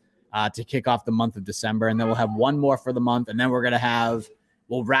ones to kick off the month of December. And then we'll have one more for the month. And then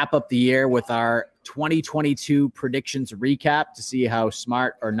we'll wrap up the year with our 2022 predictions recap to see how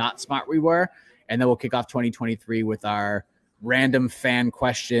smart or not smart we were. And then we'll kick off 2023 with our random fan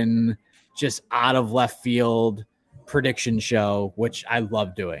question, just out of left field prediction show, which I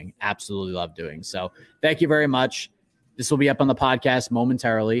love doing. Absolutely love doing. So thank you very much. This will be up on the podcast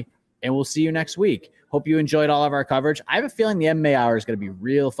momentarily, and we'll see you next week. Hope you enjoyed all of our coverage. I have a feeling the MMA Hour is going to be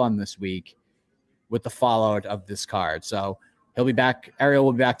real fun this week with the fallout of this card. So he'll be back. Ariel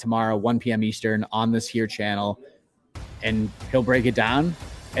will be back tomorrow, 1 p.m. Eastern on this here channel, and he'll break it down.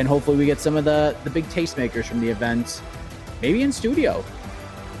 And hopefully we get some of the big tastemakers from the event, maybe in studio.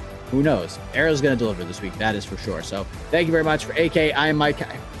 Who knows? Ariel's going to deliver this week. That is for sure. So thank you very much for AK. I am Mike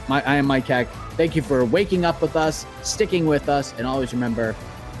Heck. Thank you for waking up with us, sticking with us, and always remember,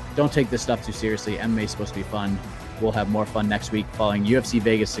 don't take this stuff too seriously. MMA is supposed to be fun. We'll have more fun next week following UFC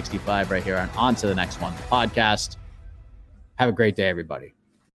Vegas 65 right here on to the next one podcast. Have a great day, everybody.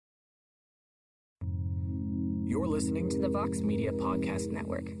 You're listening to the Vox Media Podcast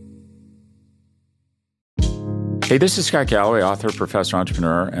Network. Hey, this is Scott Galloway, author, professor,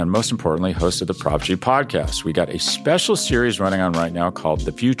 entrepreneur, and most importantly, host of the Prop G podcast. We got a special series running on right now called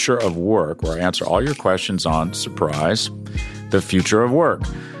The Future of Work, where I answer all your questions on, surprise, the future of work.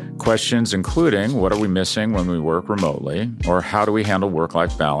 Questions including, what are we missing when we work remotely? Or how do we handle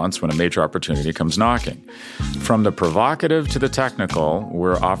work-life balance when a major opportunity comes knocking? From the provocative to the technical,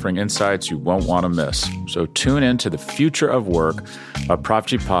 we're offering insights you won't want to miss. So tune in to The Future of Work, a Prop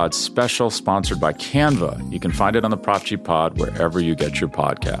G Pod special sponsored by Canva. You can find it on the Prop G Pod wherever you get your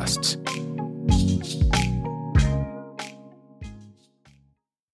podcasts.